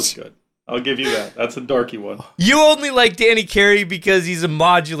 Garbage. That was good. I'll give you that. That's a dorky one. You only like Danny Carey because he's a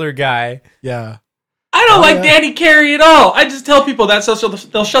modular guy. Yeah. I don't like yeah. Danny Carey at all. I just tell people that so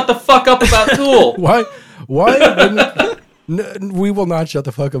they'll shut the fuck up about Tool. Why wouldn't... we will not shut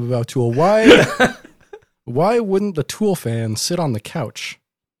the fuck up about Tool. Why wouldn't the Tool fan sit on the couch?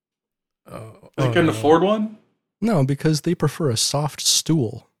 They couldn't afford one? No, because they prefer a soft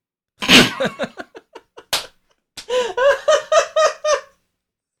stool.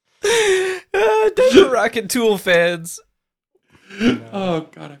 Those are Rocket Tool fans. Oh,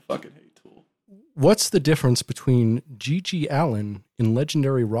 God, I fucking hate Tool. What's the difference between G.G. Allen and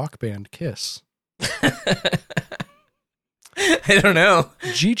legendary rock band Kiss? I don't know.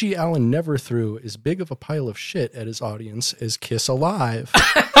 G.G. Allen never threw as big of a pile of shit at his audience as Kiss Alive.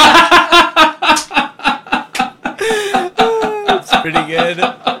 It's pretty good.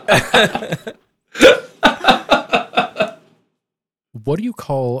 What do you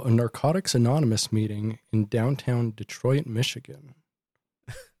call a Narcotics Anonymous meeting in downtown Detroit, Michigan?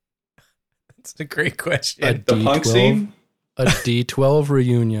 It's a great question. A The punk scene? A D12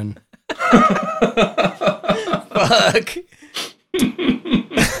 reunion. Fuck.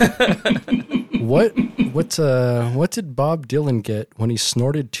 What did Bob Dylan get when he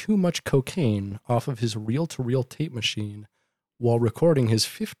snorted too much cocaine off of his reel-to-reel tape machine while recording his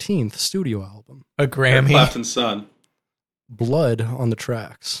 15th studio album? A Grammy. Clapton's son. Blood on the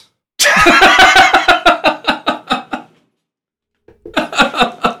tracks.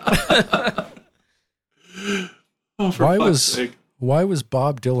 Oh, for fuck's sake. Why was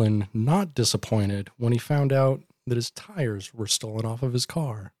Bob Dylan not disappointed when he found out that his tires were stolen off of his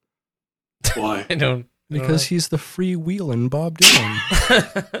car? Why? I don't. Because he's the freewheeling Bob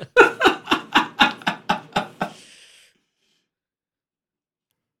Dylan.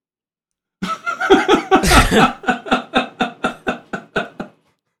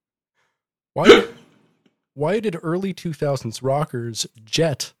 Why did early 2000s rockers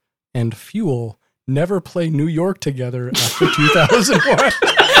Jet and Fuel never play New York together after 2001?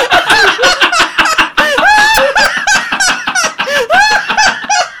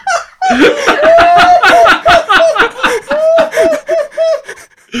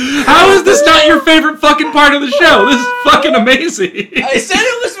 How is this not your favorite fucking part of the show? This is fucking amazing. I said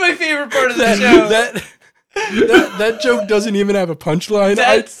it was my favorite part of the show. That joke doesn't even have a punchline. I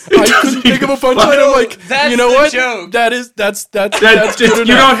That's- couldn't think of a punchline. I'm like, That's you know the what? joke. That's That good just, you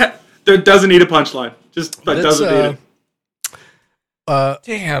enough. that doesn't need a punchline. Just That's, doesn't need it.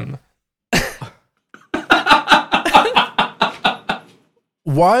 Damn.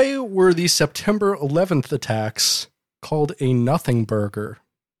 Why were the September 11th attacks called a nothing burger?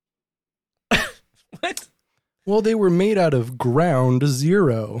 What? Well, they were made out of ground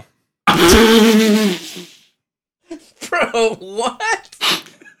zero. Bro, what?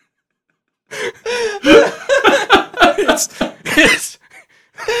 It's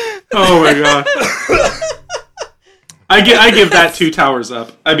Oh my god. I give that 2 towers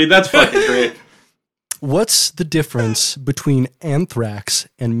up. I mean, that's fucking great. What's the difference between Anthrax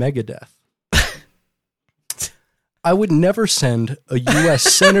and Megadeth? I would never send a U.S.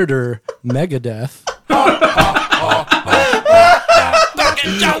 Senator Megadeth.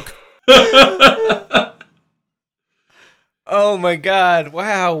 Fucking joke. Oh my god!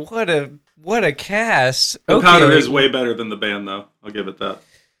 Wow, what a cast. The Powder is way better than the band, though. I'll give it that.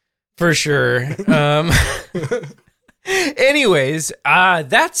 For sure. Anyways,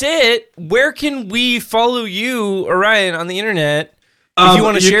 that's it. Where can we follow you, Orion, on the internet? If you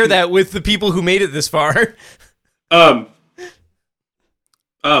want to share that with the people who made it this far.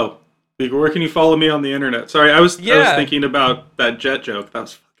 Where can you follow me on the internet? Sorry, I was thinking about that Jet joke. That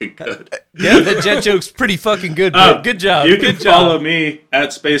was fucking good. Yeah, that Jet joke's pretty fucking good. But good job. You can good job. follow me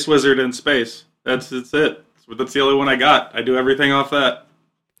at Space Wizard in Space. That's it. That's the only one I got. I do everything off that.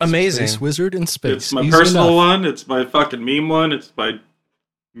 Amazing. Space Wizard in Space. It's my Easy personal enough. one. It's my fucking meme one. It's my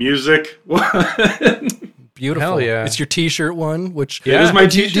music one. Beautiful. Hell yeah. It's your t-shirt one, which Yeah. It is my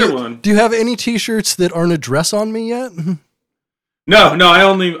Do you- t-shirt one. Do you have any t-shirts that aren't a dress on me yet? No, I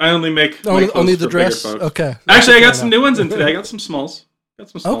only make my clothes only for the bigger dress. folks. Okay. Actually, I got Fair some enough. new ones in today. I got some smalls.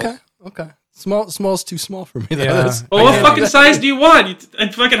 Okay. Small's too small for me. Yeah. That's- Well, what fucking size do you want? I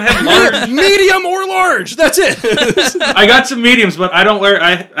fucking have large. Medium or large. That's it. I got some mediums, but I don't wear.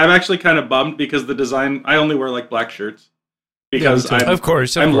 I'm actually kind of bummed because the design. I only wear like black shirts because Yeah, me too. Of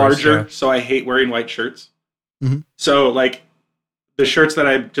course. I'm larger, yeah. so I hate wearing white shirts. Mhm. So like the shirts that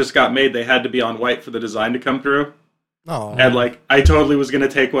I just got made, they had to be on white for the design to come through. Oh. And like I totally was gonna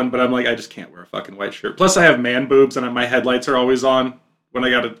take one, but I'm like I just can't wear a fucking white shirt. Plus I have man boobs, and my headlights are always on when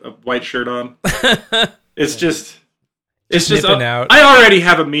I got a white shirt on. It's just Snipping out. I already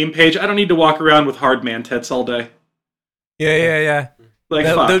have a meme page. I don't need to walk around with hard man tits all day. Yeah. Like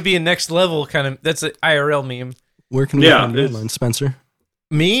That fuck. would be a next level kind of. That's an IRL meme. Where can we Yeah, find you it's- online, Spencer?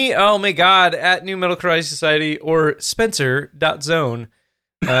 Me? Oh my god, at New Metal Karate Society or Spencer.zone.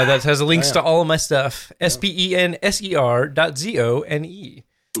 That has links to all of my stuff. SPENSER.ZONE.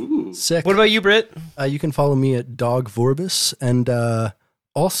 Ooh. Sick. What about you, Britt? You can follow me at Dog Vorbis, and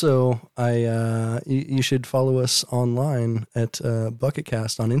also you should follow us online at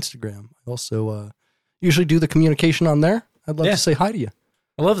Bucketcast on Instagram. I also usually do the communication on there. I'd love Yeah. to say hi to you.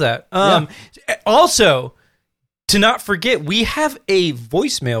 I love that. Also, to not forget, we have a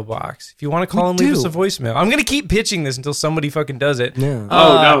voicemail box. If you want to call We and leave us do. a voicemail. I'm going to keep pitching this until somebody fucking does it. Yeah.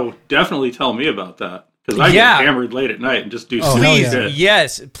 Oh no, definitely tell me about that. Because I Yeah. get hammered late at night and just do Oh, stupid hell Please, yeah. shit.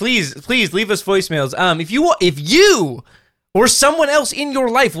 yes, please leave us voicemails. If you or someone else in your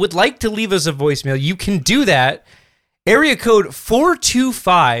life would like to leave us a voicemail, you can do that. Area code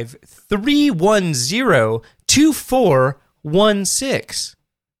 425-310-2416.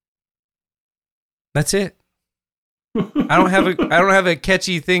 That's it. I don't have a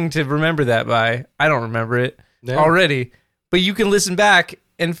catchy thing to remember that by. I don't remember it Yeah. already. but you can listen back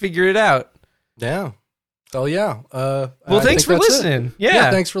and figure it out. Yeah. Oh yeah. Well, I thanks think for that's it. listening. Yeah.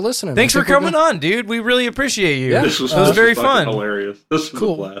 Thanks for listening. Thanks I for think we're coming on, dude. We really appreciate you. Yeah. This was very fucking fun. hilarious. This was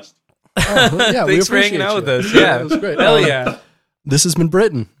Cool. a blast. Oh, yeah, we Thanks for appreciate hanging out you. with us. Yeah. That was great. Hell yeah. This has been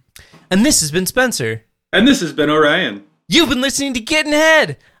Britain. And this has been Spencer. And this has been Orion. You've been listening to Getting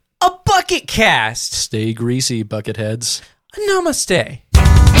Head, a bucket cast. Stay greasy, bucketheads. Namaste.